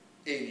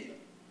alien,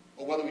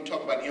 or whether we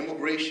talk about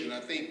immigration. I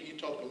think you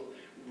talked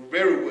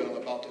very well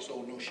about this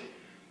whole notion.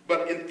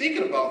 But in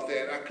thinking about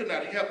that, I could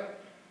not help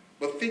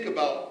but think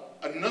about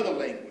another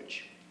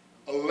language,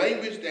 a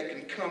language that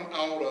can come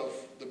out of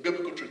the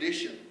biblical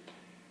tradition.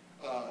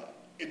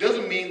 It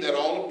doesn't mean that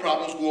all the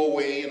problems go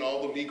away and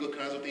all the legal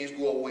kinds of things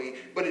go away,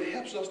 but it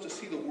helps us to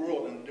see the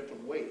world in a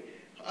different way.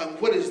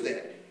 What is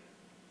that?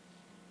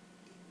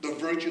 The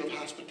virtue of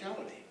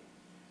hospitality.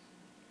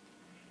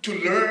 To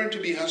learn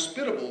to be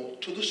hospitable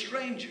to the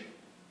stranger.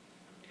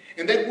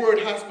 And that word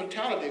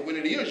hospitality, when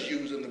it is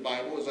used in the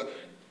Bible, is a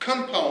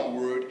compound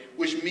word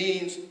which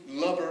means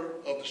lover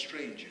of the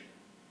stranger.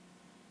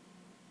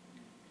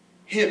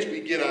 Hence we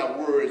get our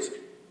words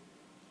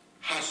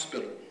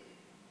hospital,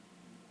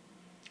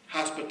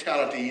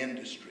 hospitality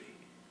industry,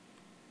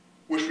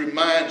 which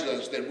reminds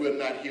us that we're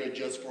not here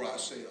just for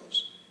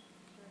ourselves.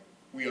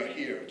 We are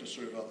here to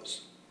serve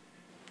others.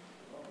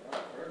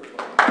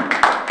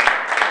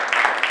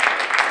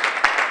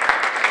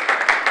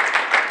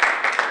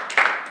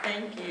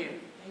 Thank you.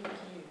 Thank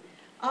you.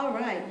 All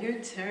right, your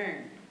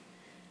turn.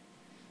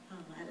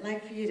 I'd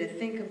like for you to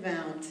think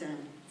about some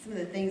of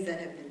the things that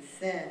have been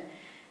said.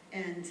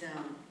 And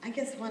I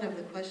guess one of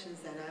the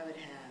questions that I would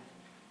have,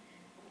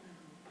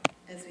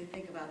 as we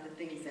think about the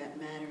things that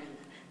matter and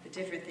the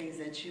different things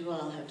that you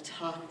all have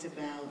talked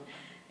about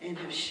and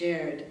have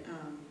shared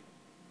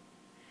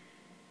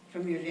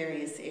from your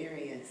various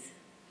areas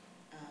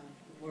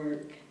of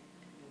work,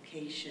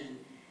 vocation,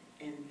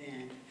 and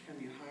then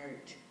from your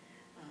heart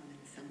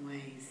in some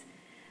ways.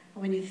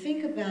 When you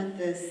think about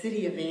the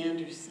city of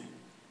Anderson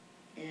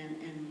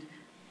and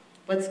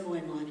what's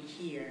going on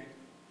here,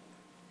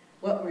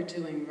 what we're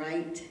doing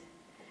right,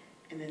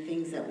 and the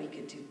things that we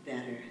could do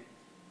better,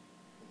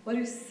 what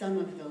are some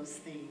of those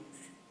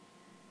things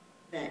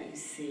that you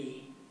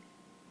see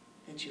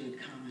that you would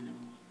comment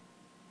on?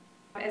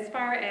 As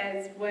far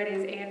as what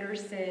is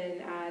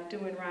Anderson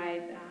doing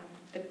right,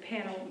 the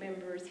panel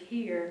members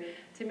here,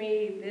 to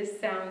me, this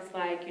sounds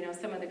like,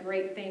 some of the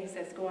great things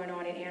that's going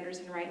on in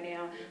Anderson right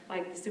now.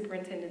 Like the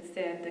superintendent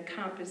said, the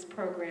Compass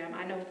program.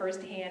 I know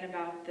firsthand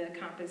about the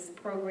Compass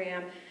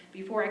program.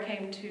 Before I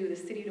came to the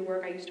city to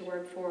work, I used to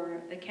work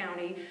for the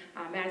county.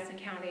 Madison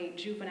County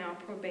Juvenile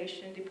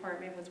Probation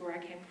Department was where I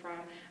came from.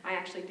 I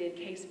actually did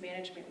case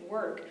management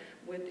work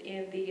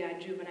within the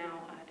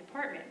juvenile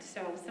department.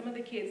 So some of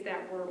the kids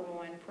that were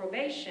on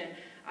probation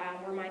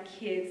were my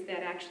kids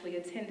that actually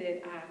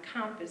attended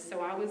Compass. So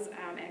I was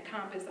at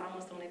Compass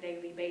almost on a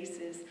daily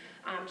basis,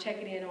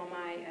 checking in on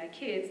my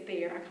kids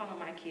there. I call them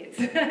my kids.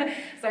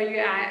 So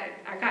I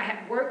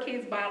have work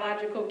kids,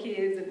 biological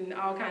kids, and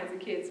all kinds of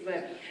kids.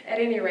 But at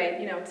any rate,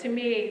 to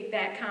me,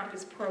 that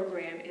Compass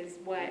program is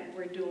what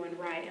we're doing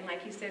right. And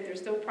like you said,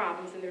 there's still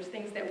problems and there's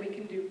things that we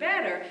can do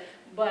better,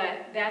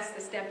 but that's the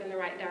step in the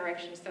right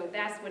direction. So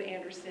that's what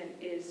Anderson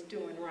is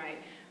doing right.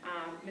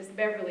 Ms.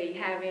 Beverly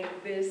having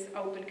this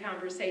open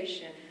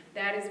conversation,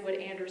 that is what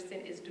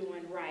Anderson is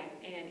doing right.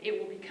 And it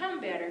will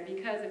become better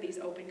because of these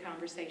open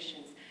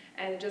conversations.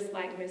 And just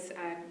like Ms.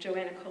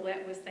 Joanna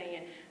Collette was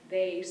saying,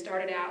 they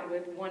started out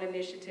with one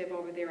initiative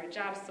over there at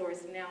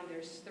JobSource, and now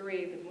there's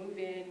 3, the move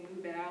in,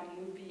 move out,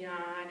 move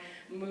beyond,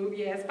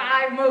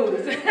 5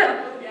 moves.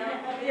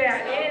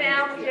 Yeah, in and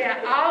out,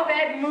 yeah, all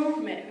that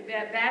movement,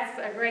 that's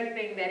a great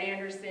thing that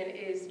Anderson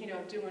is,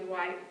 doing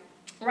right.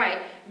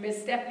 Right,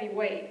 Ms. Stephanie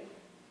Wade.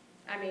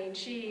 I mean,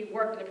 she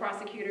worked in the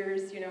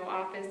prosecutor's,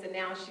 office, and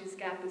now she's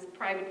got this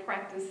private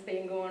practice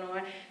thing going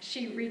on.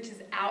 She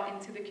reaches out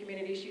into the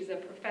community. She's a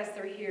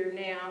professor here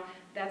now.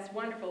 That's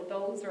wonderful.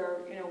 Those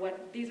are,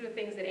 these are the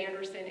things that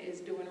Anderson is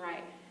doing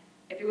right.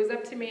 If it was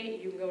up to me,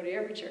 you can go to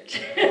every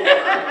church.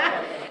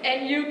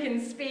 And you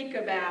can speak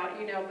about,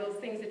 those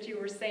things that you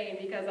were saying,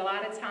 because a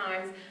lot of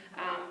times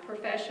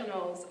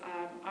professionals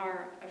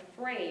are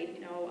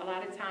afraid, a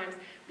lot of times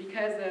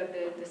because of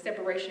the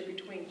separation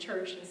between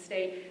church and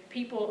state,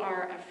 people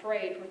are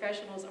afraid,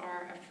 professionals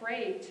are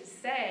afraid to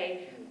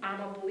say,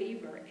 I'm a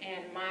believer,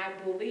 and my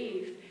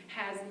belief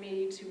has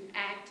me to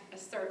act a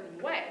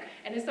certain way.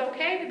 And it's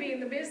okay to be in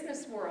the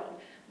business world,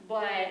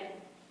 but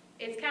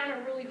it's kind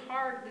of really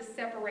hard to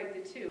separate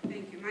the two.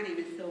 Thank you. My name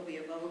is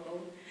Sylvia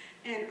Vogel,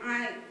 and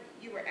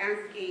you were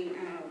asking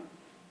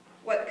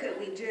what could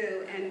we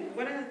do, and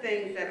one of the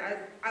things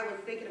that I was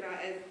thinking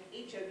about as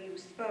each of you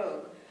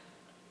spoke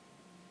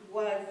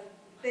was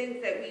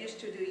things that we used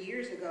to do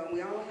years ago.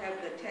 We all have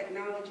the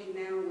technology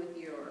now with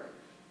your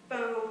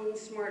phones,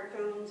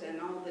 smartphones,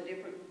 and all the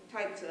different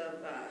types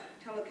of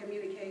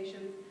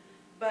telecommunications,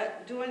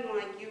 but doing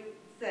like you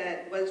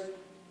said was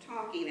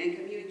talking and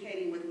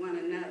communicating with one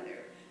another.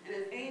 And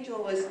as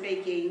Angel was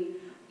speaking,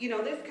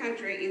 this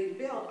country is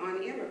built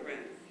on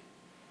immigrants.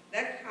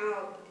 That's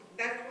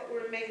what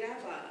we're made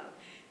up of.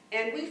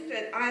 And we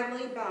sit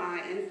idly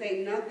by and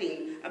say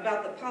nothing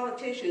about the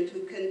politicians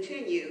who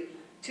continue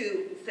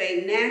to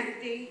say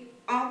nasty,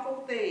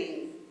 awful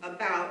things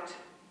about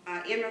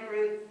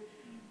immigrants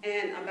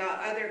and about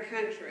other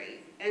countries.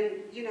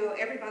 And,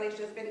 everybody's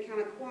just been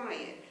kind of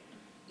quiet.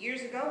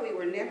 Years ago, we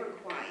were never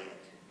quiet.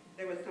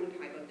 There was some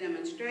type of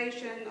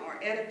demonstration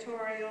or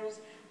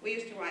editorials. We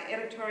used to write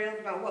editorials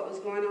about what was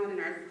going on in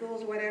our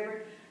schools or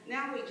whatever.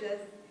 Now we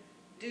just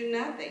do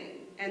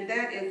nothing, and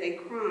that is a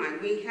crime.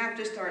 We have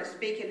to start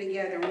speaking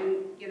together.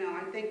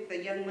 I think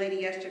the young lady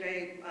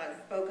yesterday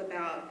spoke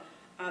about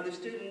the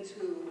students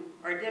who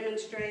are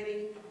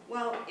demonstrating.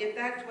 Well, if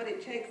that's what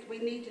it takes, we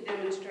need to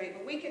demonstrate,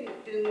 but we can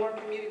do more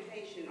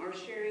communication or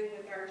sharing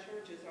with our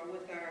churches or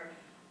with our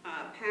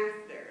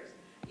pastors.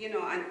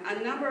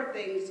 A number of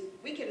things,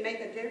 we can make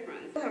a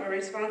difference. We have a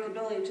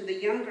responsibility to the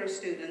younger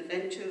students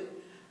and to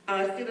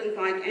students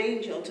like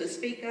Angel to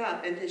speak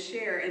up and to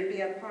share and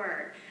be a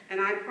part. And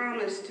I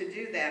promised to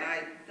do that.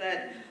 I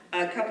said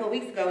a couple of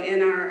weeks ago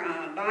in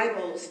our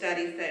Bible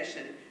study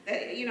session that,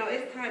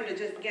 it's time to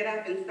just get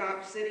up and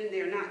stop sitting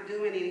there not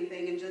doing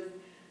anything and just,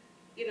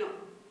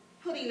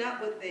 putting up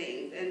with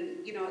things.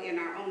 And, in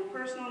our own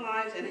personal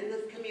lives and in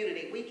this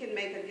community, we can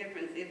make a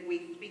difference if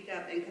we speak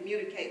up and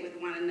communicate with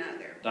one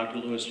another. Dr.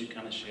 Lewis, you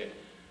kind of shared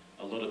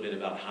a little bit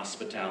about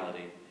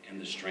hospitality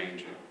and the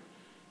stranger.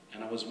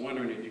 And I was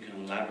wondering if you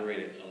can elaborate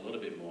it a little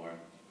bit more.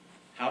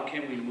 How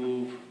can we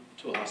move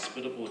to a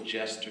hospitable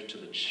gesture to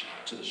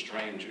the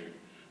stranger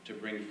to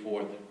bring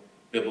forth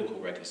biblical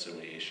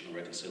reconciliation or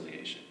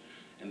reconciliation?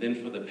 And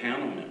then for the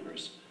panel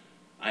members,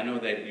 I know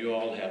that you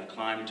all have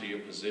climbed to your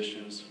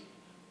positions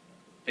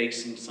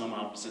facing some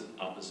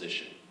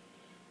opposition.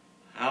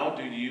 How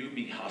do you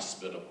be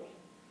hospitable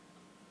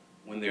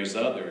when there's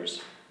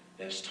others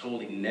that's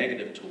totally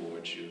negative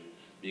towards you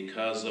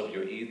because of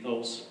your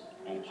ethos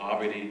on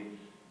poverty,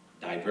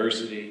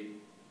 diversity,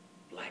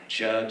 black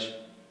judge,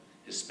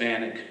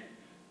 Hispanic,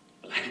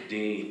 black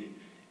dean,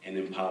 and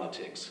in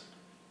politics?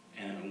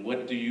 And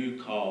what do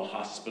you call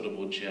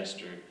hospitable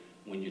gesture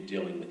when you're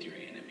dealing with your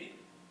enemy?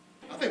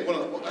 I think one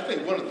of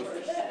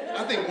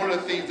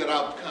the things that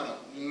I've kind of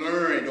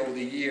learned over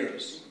the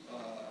years,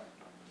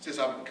 since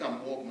I've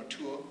become more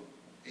mature,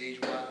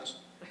 age-wise,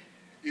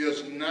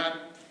 is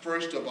not,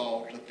 first of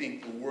all, to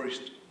think the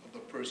worst of the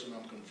person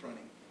I'm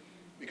confronting,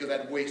 because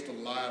that wastes a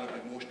lot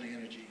of emotional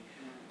energy.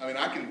 I mean,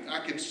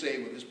 I can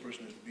say, well, this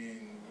person is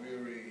being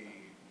very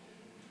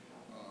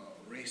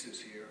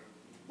racist here,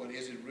 but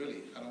is it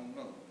really? I don't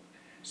know.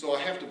 So I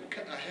have to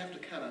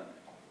kind of,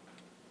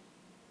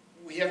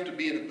 we have to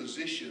be in a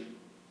position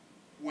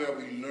where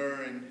we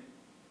learn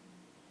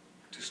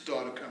to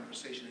start a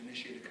conversation,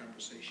 initiate a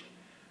conversation.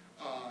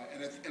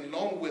 And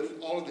along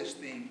with all of this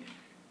thing,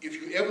 if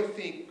you ever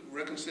think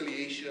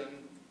reconciliation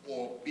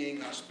or being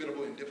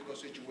hospitable in difficult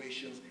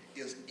situations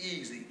is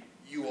easy,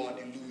 you are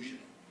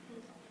delusional.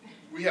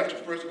 We have to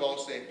first of all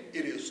say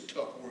it is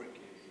tough work.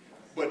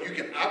 But you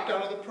can opt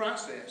out of the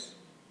process,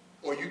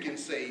 or you can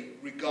say,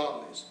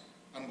 regardless,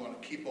 I'm going to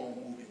keep on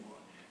moving on.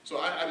 So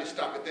I just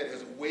stop at that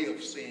as a way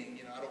of saying,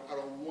 you know, I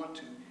don't want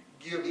to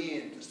give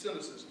in to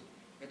cynicism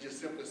and just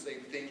simply say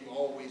things will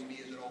always be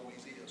as it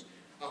always is.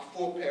 Our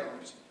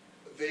foreparents,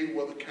 they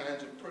were the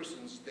kinds of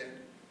persons that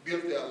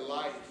built their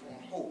life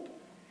on hope.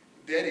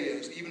 That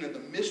is, even in the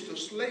midst of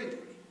slavery,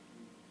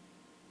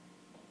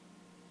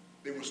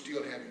 they were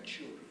still having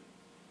children.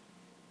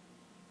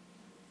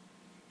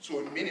 So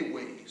in many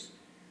ways,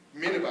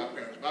 many of our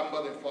parents, my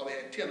mother and father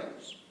had 10 of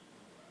us.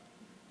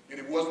 And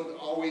it wasn't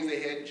always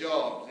they had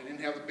jobs, they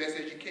didn't have the best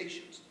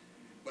educations.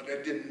 But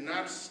that did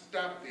not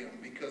stop them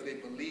because they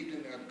believed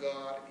in their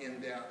God,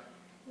 and their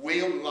way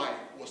of life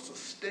was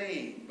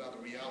sustained by the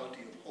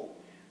reality of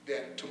hope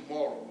that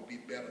tomorrow will be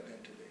better than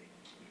today.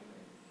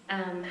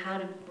 How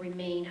to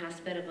remain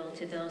hospitable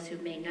to those who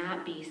may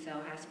not be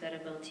so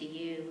hospitable to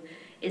you.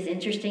 It's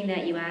interesting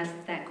that you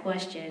asked that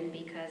question,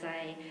 because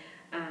I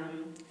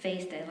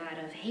faced a lot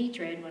of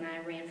hatred when I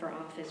ran for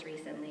office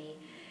recently.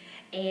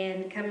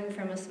 And coming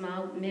from a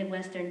small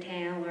Midwestern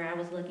town where I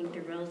was looking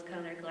through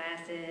rose-colored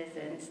glasses,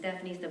 and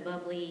Stephanie's the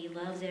bubbly,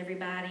 loves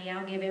everybody,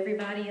 I'll give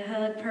everybody a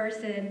hug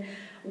person,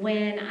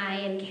 when I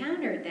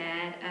encountered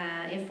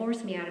that, it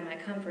forced me out of my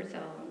comfort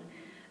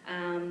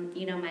zone.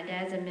 You know, my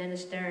dad's a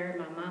minister,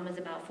 my mom is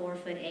about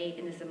 4'8"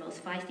 and is the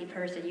most feisty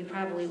person you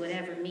probably would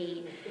ever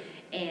meet.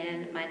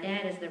 And my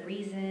dad is the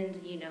reason,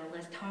 you know,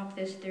 let's talk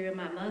this through.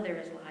 My mother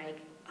is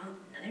like, oh,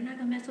 no, they're not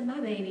gonna mess with my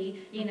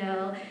baby, you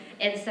know.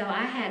 And so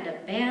I had to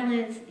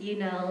balance,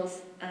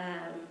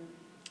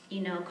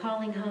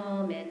 calling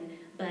home,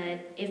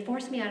 but it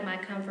forced me out of my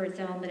comfort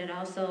zone, but it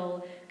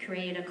also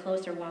created a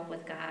closer walk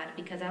with God,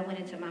 because I went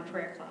into my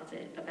prayer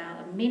closet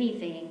about many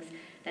things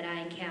that I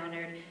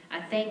encountered.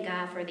 I thank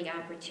God for the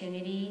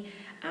opportunity,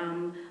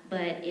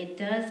 but it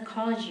does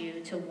cause you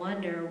to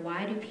wonder,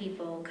 why do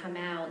people come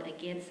out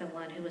against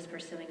someone who is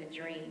pursuing a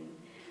dream?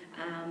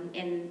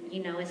 And,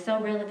 you know, it's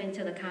so relevant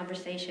to the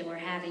conversation we're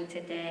having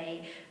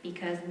today,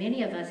 because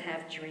many of us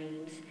have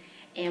dreams.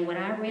 And what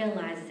I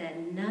realize is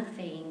that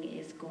nothing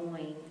is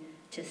going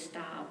to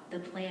stop the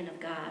plan of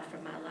God for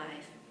my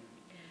life.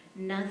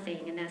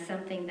 Nothing. And that's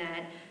something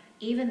that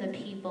even the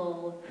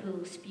people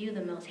who spew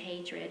the most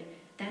hatred,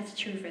 that's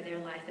true for their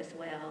life as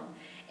well.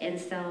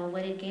 And so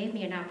what it gave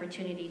me an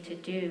opportunity to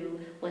do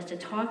was to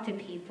talk to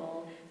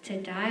people,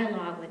 to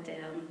dialogue with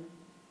them.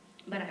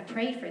 But I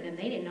prayed for them.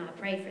 They didn't know I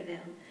prayed for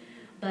them.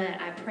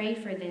 But I prayed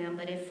for them,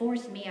 but it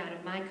forced me out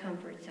of my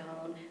comfort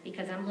zone,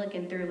 because I'm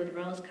looking through with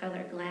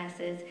rose-colored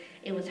glasses.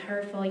 It was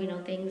hurtful, you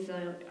know, things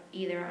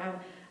either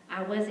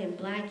I wasn't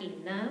black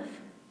enough,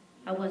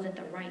 I wasn't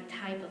the right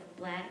type of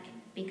black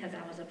because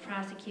I was a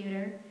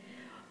prosecutor,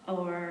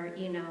 or,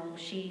 you know,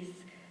 she's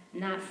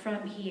not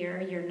from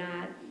here, you're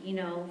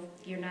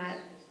not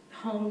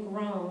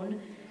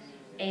homegrown,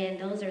 and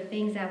those are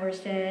things that were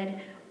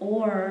said.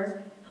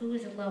 Or, who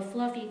is a little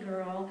fluffy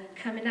girl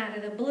coming out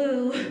of the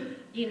blue,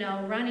 you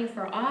know, running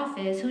for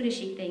office? Who does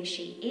she think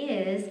she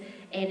is?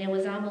 And it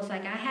was almost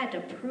like I had to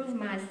prove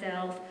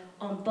myself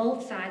on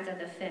both sides of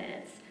the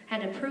fence. I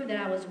had to prove that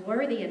I was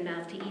worthy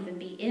enough to even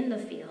be in the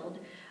field.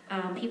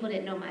 People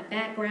didn't know my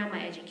background,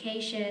 my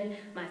education,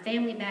 my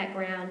family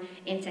background,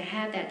 and to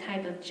have that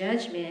type of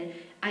judgment,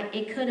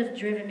 it could have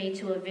driven me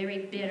to a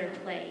very bitter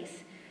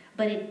place.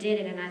 But it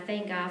didn't, and I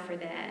thank God for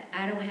that.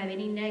 I don't have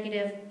any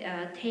negative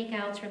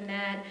takeouts from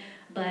that,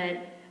 but,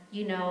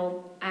 you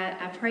know,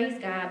 I praise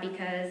God,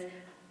 because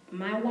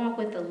my walk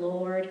with the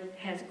Lord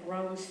has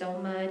grown so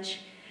much,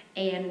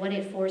 and what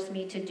it forced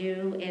me to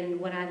do, and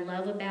what I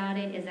love about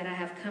it, is that I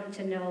have come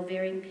to know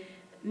very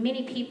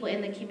many people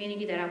in the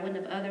community that I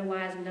wouldn't have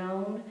otherwise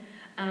known.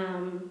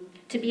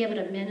 to be able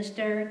to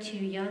minister to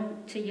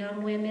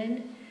young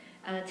women,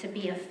 to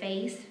be a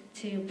face,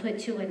 to put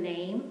to a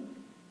name.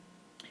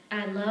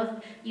 I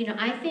love,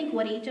 I think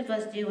what each of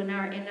us do in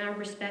our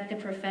respective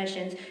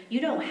professions,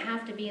 you don't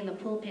have to be in the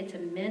pulpit to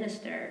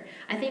minister.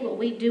 I think what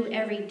we do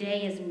every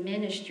day is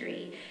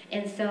ministry.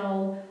 And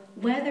so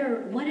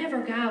whatever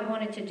God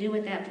wanted to do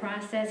with that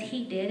process,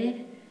 he did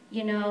it,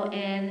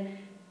 and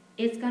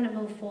it's going to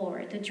move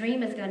forward. The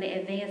dream is going to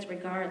advance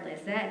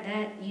regardless.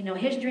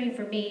 His dream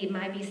for me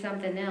might be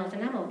something else,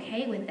 and I'm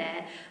okay with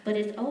that. But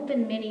it's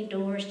opened many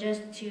doors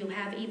just to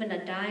have even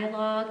a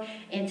dialogue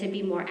and to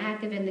be more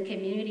active in the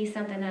community,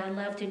 something that I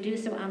love to do.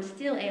 So I'm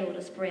still able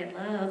to spread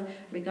love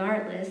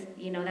regardless.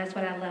 That's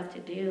what I love to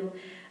do.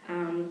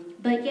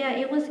 But yeah,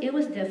 it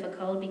was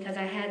difficult because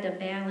I had to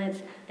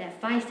balance that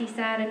feisty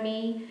side of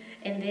me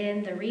and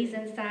then the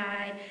reason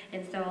side.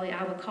 And so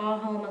I would call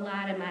home a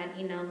lot and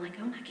I'm like,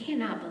 oh, I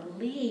cannot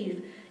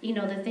believe,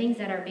 the things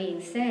that are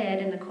being said.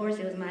 And of course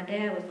it was my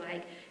dad was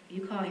like,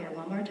 you call here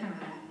one more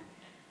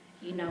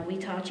time. We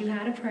taught you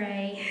how to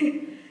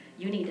pray.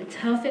 You need to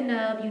toughen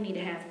up. You need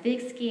to have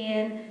thick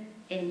skin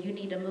and you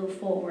need to move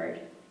forward,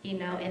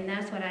 and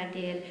that's what I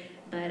did.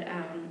 But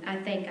I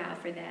thank God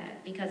for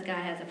that because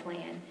God has a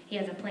plan. He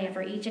has a plan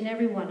for each and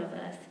every one of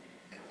us.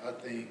 I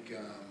think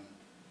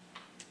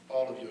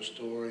all of your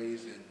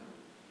stories and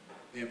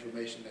the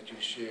information that you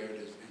shared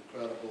is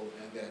incredible,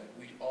 and that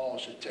we all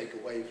should take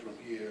away from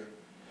here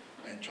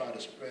and try to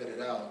spread it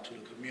out to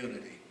the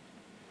community.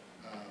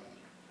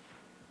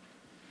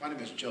 My name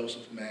is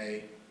Joseph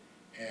May,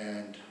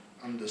 and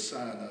I'm the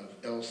son of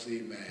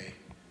L.C. May.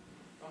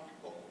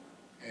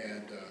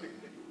 And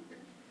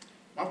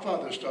my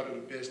father started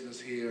a business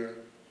here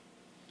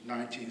in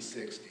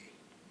 1960,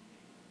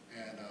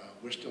 and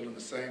we're still in the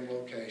same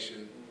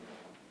location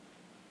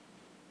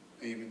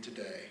even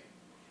today.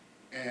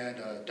 And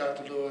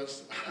Dr.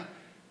 Lewis,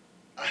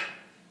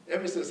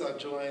 ever since I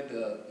joined,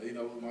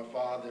 with my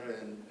father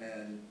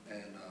and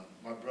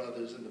my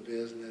brothers in the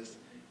business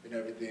and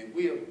everything,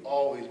 we have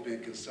always been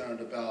concerned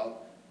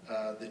about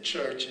the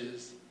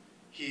churches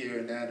here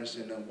in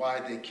Anderson and why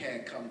they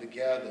can't come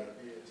together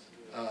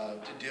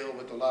to deal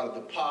with a lot of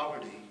the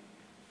poverty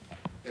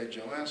that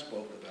Joanne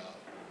spoke about.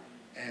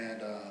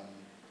 And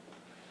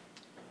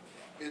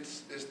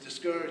it's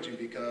discouraging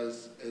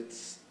because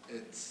it's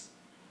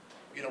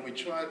we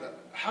try to,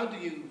 how do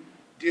you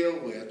deal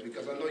with,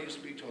 because I know you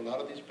speak to a lot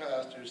of these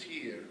pastors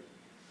here,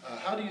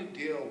 how do you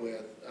deal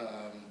with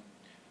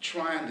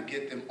trying to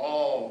get them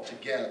all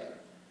together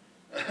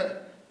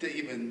to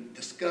even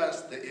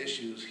discuss the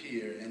issues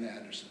here in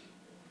Anderson?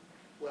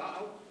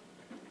 Well,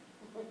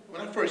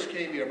 when I first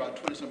came here about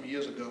 20-some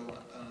years ago,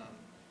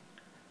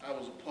 I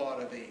was a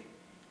part of a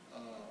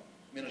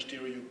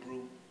ministerial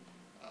group,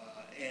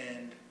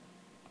 and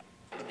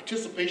the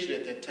participation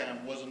at that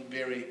time wasn't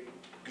very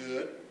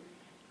good.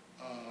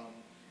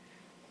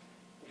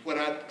 What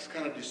I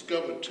kind of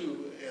discovered,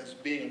 too, as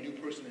being a new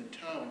person in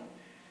town,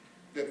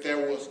 that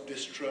there was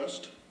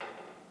distrust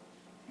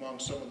among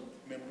some of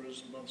the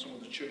members, among some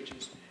of the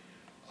churches.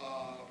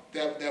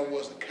 There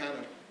was a kind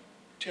of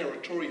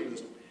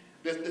territorialism.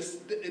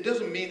 It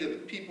doesn't mean that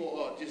the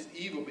people are just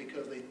evil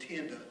because they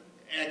tend to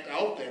act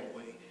out that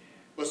way,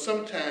 but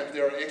sometimes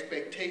there are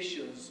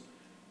expectations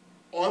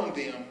on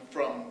them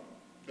from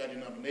that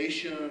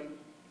denomination,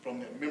 from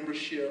their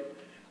membership,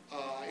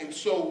 and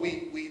so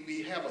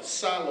we have a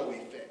silo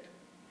effect.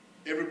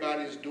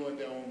 Everybody is doing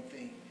their own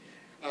thing.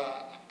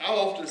 I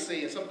often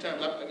say, and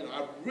sometimes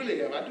I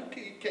really am, I do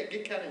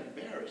get kind of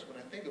embarrassed when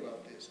I think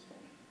about this.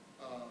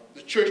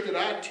 The church that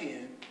I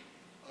attend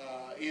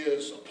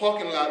is a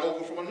parking lot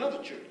over from another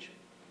church,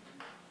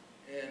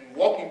 and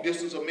walking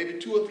distance of maybe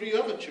 2 or 3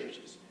 other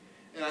churches.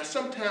 And I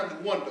sometimes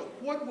wonder,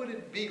 what would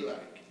it be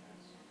like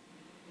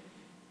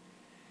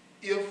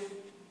if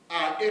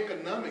our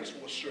economics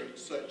were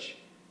such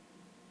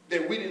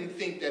that we didn't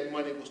think that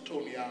money was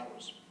totally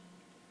ours?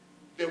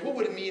 Then what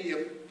would it mean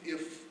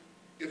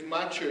if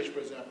my church, for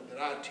example, that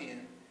I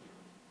attend,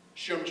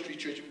 Sherman Street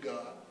Church of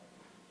God,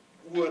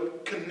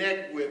 would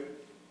connect with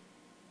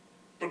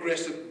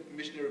Progressive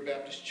Missionary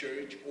Baptist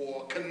Church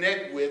or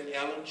connect with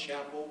Allen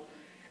Chapel,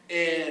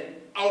 and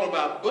out of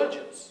our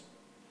budgets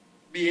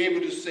be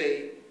able to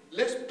say,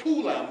 let's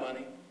pool our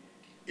money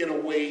in a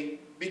way,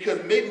 because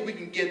maybe we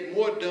can get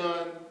more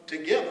done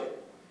together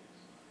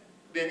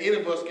than any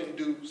of us can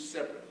do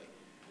separately.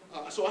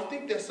 So I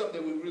think that's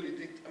something that we really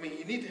need. I mean,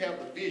 you need to have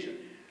the vision.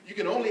 You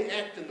can only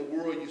act in the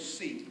world you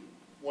see,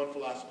 one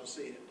philosopher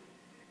said.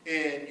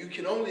 And you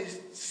can only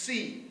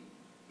see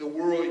the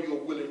world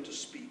you're willing to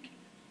speak.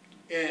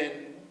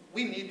 And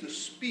we need to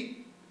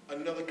speak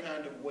another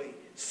kind of way,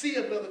 see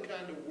another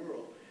kind of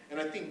world. And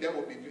I think that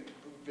would be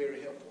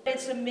very helpful.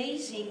 It's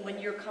amazing when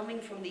you're coming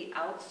from the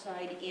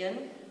outside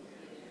in,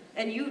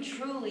 and you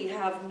truly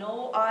have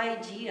no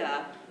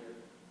idea.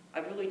 I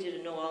really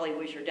didn't know Ollie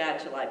was your dad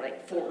till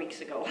like 4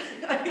 weeks ago.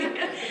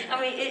 I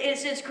mean,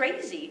 it's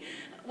crazy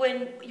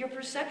when your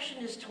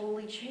perception is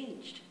totally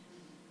changed.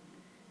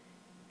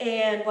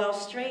 And while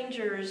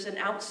strangers and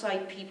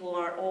outside people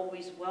aren't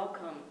always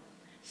welcome,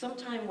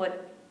 sometimes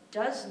what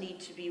does need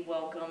to be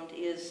welcomed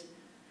is,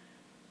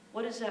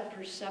 what is that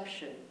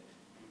perception?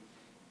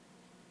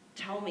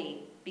 Tell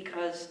me,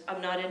 because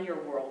I'm not in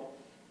your world,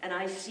 and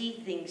I see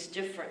things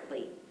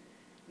differently.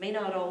 May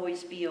not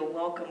always be a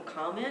welcome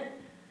comment,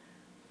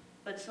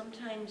 but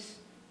sometimes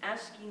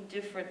asking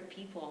different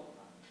people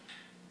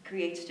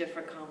creates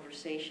different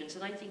conversations.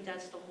 And I think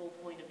that's the whole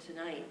point of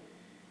tonight,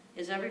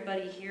 is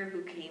everybody here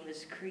who came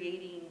is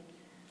creating,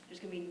 there's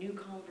going to be new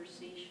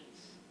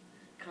conversations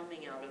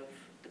coming out of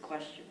the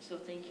question. So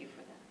thank you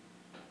for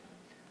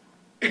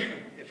that.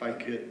 If I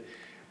could,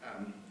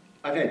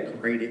 I've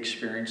had great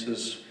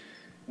experiences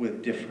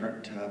with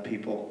different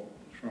people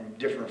from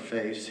different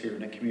faiths here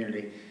in the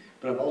community,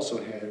 but I've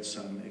also had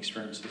some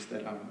experiences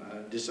that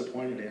I'm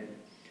disappointed in.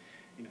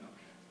 You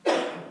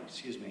know,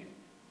 excuse me.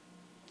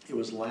 It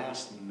was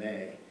last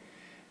May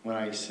when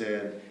I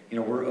said, you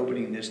know, we're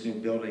opening this new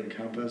building,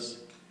 Compass,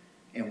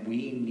 and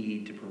we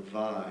need to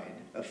provide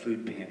a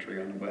food pantry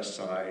on the west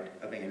side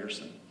of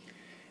Anderson.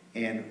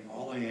 And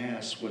all I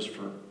asked was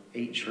for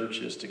 8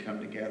 churches to come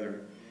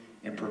together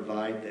and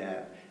provide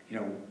that. You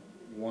know,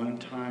 one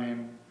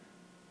time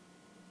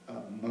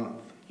a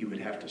month you would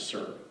have to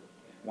serve.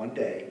 One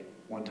day,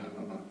 one time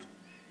a month.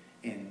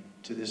 And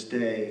to this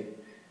day,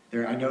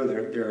 I know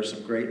there are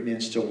some great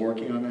men still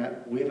working on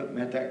that. We haven't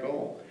met that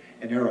goal.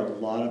 And there are a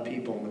lot of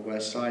people on the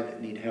west side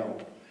that need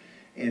help.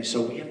 And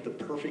so we have the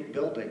perfect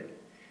building.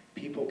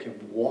 People can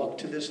walk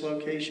to this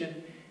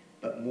location,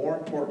 but more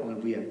importantly,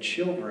 we have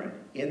children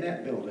in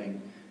that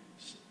building,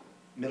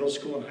 middle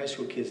school and high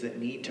school kids that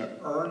need to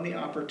earn the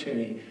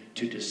opportunity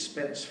to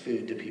dispense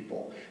food to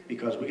people,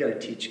 because we got to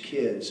teach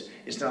kids.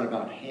 It's not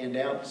about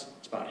handouts,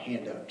 it's about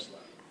hand-ups.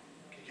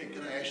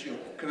 Can I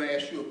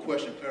ask you a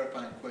question,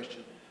 clarifying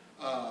question?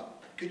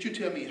 Could you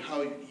tell me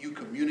how you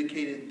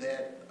communicated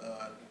that?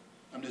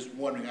 I'm just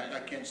wondering. I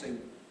can't say.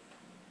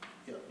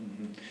 Yeah.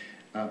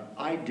 Mm-hmm.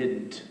 I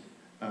didn't.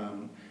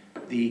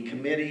 The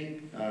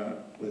committee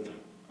with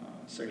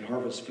Second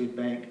Harvest Food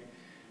Bank,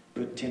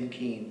 Tim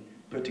Keene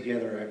put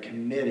together a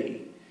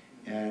committee,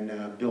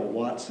 and Bill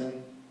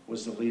Watson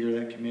was the leader of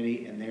that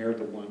committee, and they're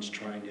the ones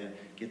trying to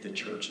get the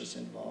churches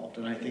involved.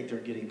 And I think they're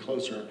getting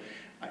closer.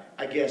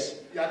 I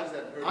guess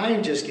I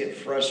just get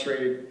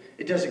frustrated.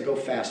 It doesn't go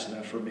fast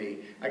enough for me.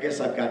 I guess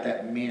I've got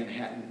that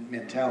Manhattan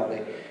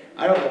mentality.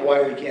 I don't know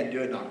why we can't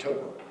do it in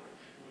October.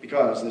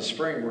 Because this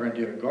spring we're going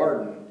to do a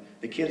garden.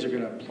 The kids are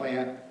going to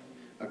plant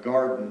a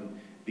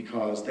garden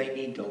because they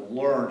need to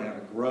learn how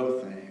to grow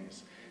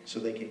things so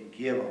they can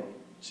give them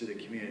to the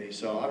community.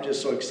 So I'm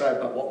just so excited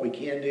about what we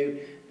can do,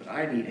 but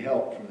I need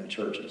help from the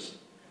churches.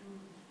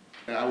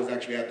 I was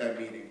actually at that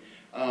meeting.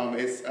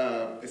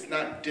 It's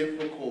not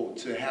difficult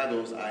to have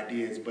those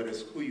ideas, but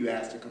it's who you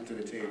ask to come to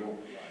the table.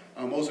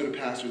 Most of the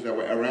pastors that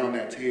were around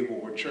that table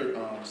were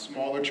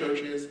smaller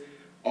churches,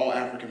 all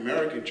African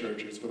American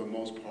churches for the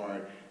most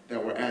part,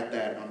 that were at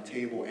that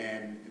table,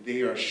 and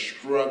they are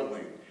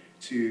struggling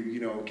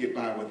to get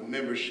by with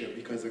membership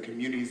because the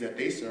communities that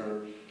they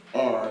serve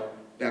are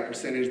that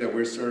percentage that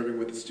we're serving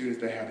with the students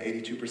that have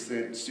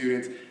 82%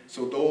 students.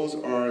 So those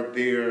are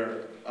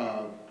their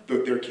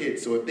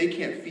kids. So if they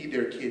can't feed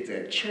their kids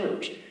at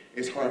church,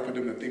 it's hard for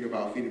them to think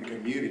about feeding the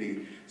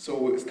community.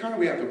 So it's kind of,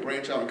 we have to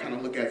branch out and kind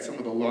of look at some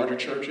of the larger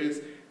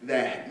churches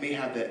that may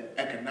have the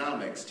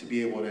economics to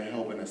be able to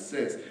help and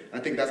assist. I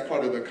think that's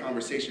part of the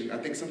conversation. I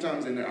think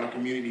sometimes in our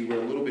community,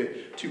 we're a little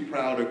bit too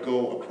proud to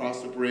go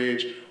across the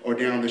bridge or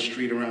down the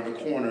street around the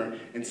corner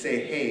and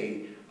say,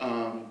 hey,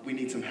 we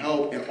need some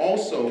help. And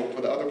also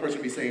for the other person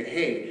to be saying,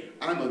 hey,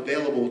 I'm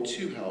available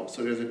to help.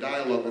 So there's a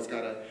dialogue that's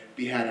got to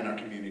be had in our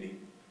community.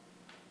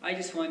 I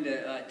just wanted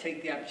to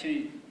take the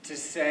opportunity to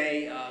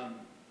say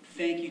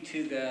thank you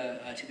to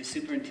the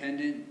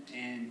superintendent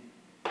and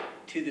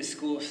to the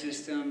school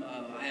system.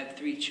 I have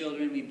 3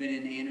 children. We've been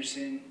in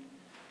Anderson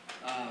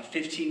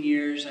 15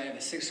 years. I have a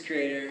 6th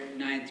grader,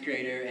 9th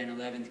grader, and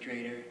 11th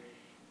grader.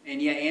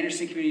 And yeah,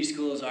 Anderson Community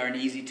Schools are an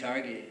easy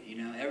target.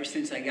 Ever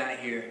since I got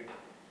here,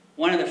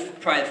 one of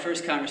probably the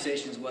first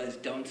conversations was,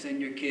 don't send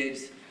your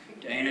kids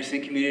to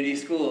Anderson Community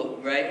School,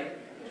 right?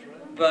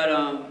 But,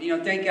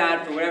 thank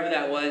God for whatever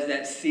that was,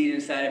 that seed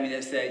inside of me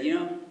that said,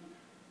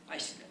 I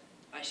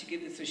should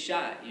give this a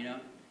shot,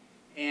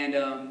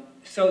 And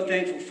so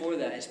thankful for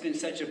that. It's been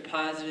such a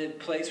positive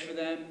place for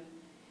them.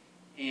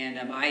 And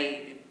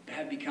I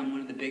have become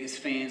one of the biggest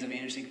fans of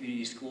Anderson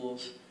Community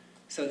Schools.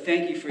 So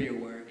thank you for your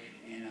work,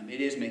 and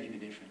it is making a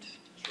difference.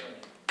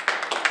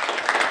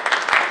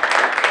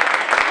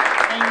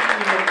 Thank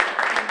you.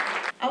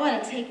 I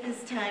want to take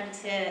this time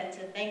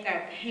to thank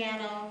our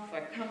panel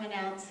for coming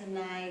out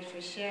tonight,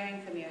 for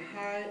sharing from your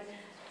heart,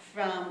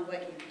 from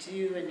what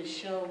you do, and to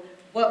show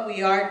what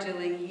we are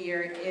doing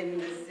here in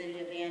the city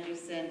of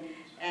Anderson.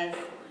 As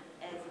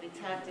we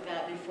talked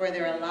about before,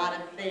 there are a lot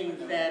of things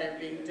that are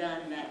being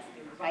done that's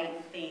the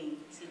right thing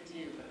to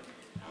do,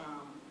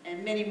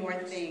 and many more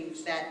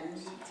things that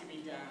need to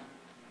be done.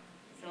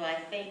 So I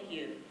thank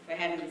you for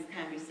having this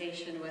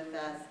conversation with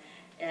us,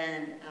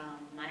 and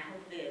my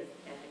hope is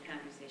that the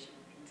conversation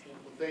will continue.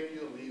 Well, thank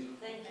you.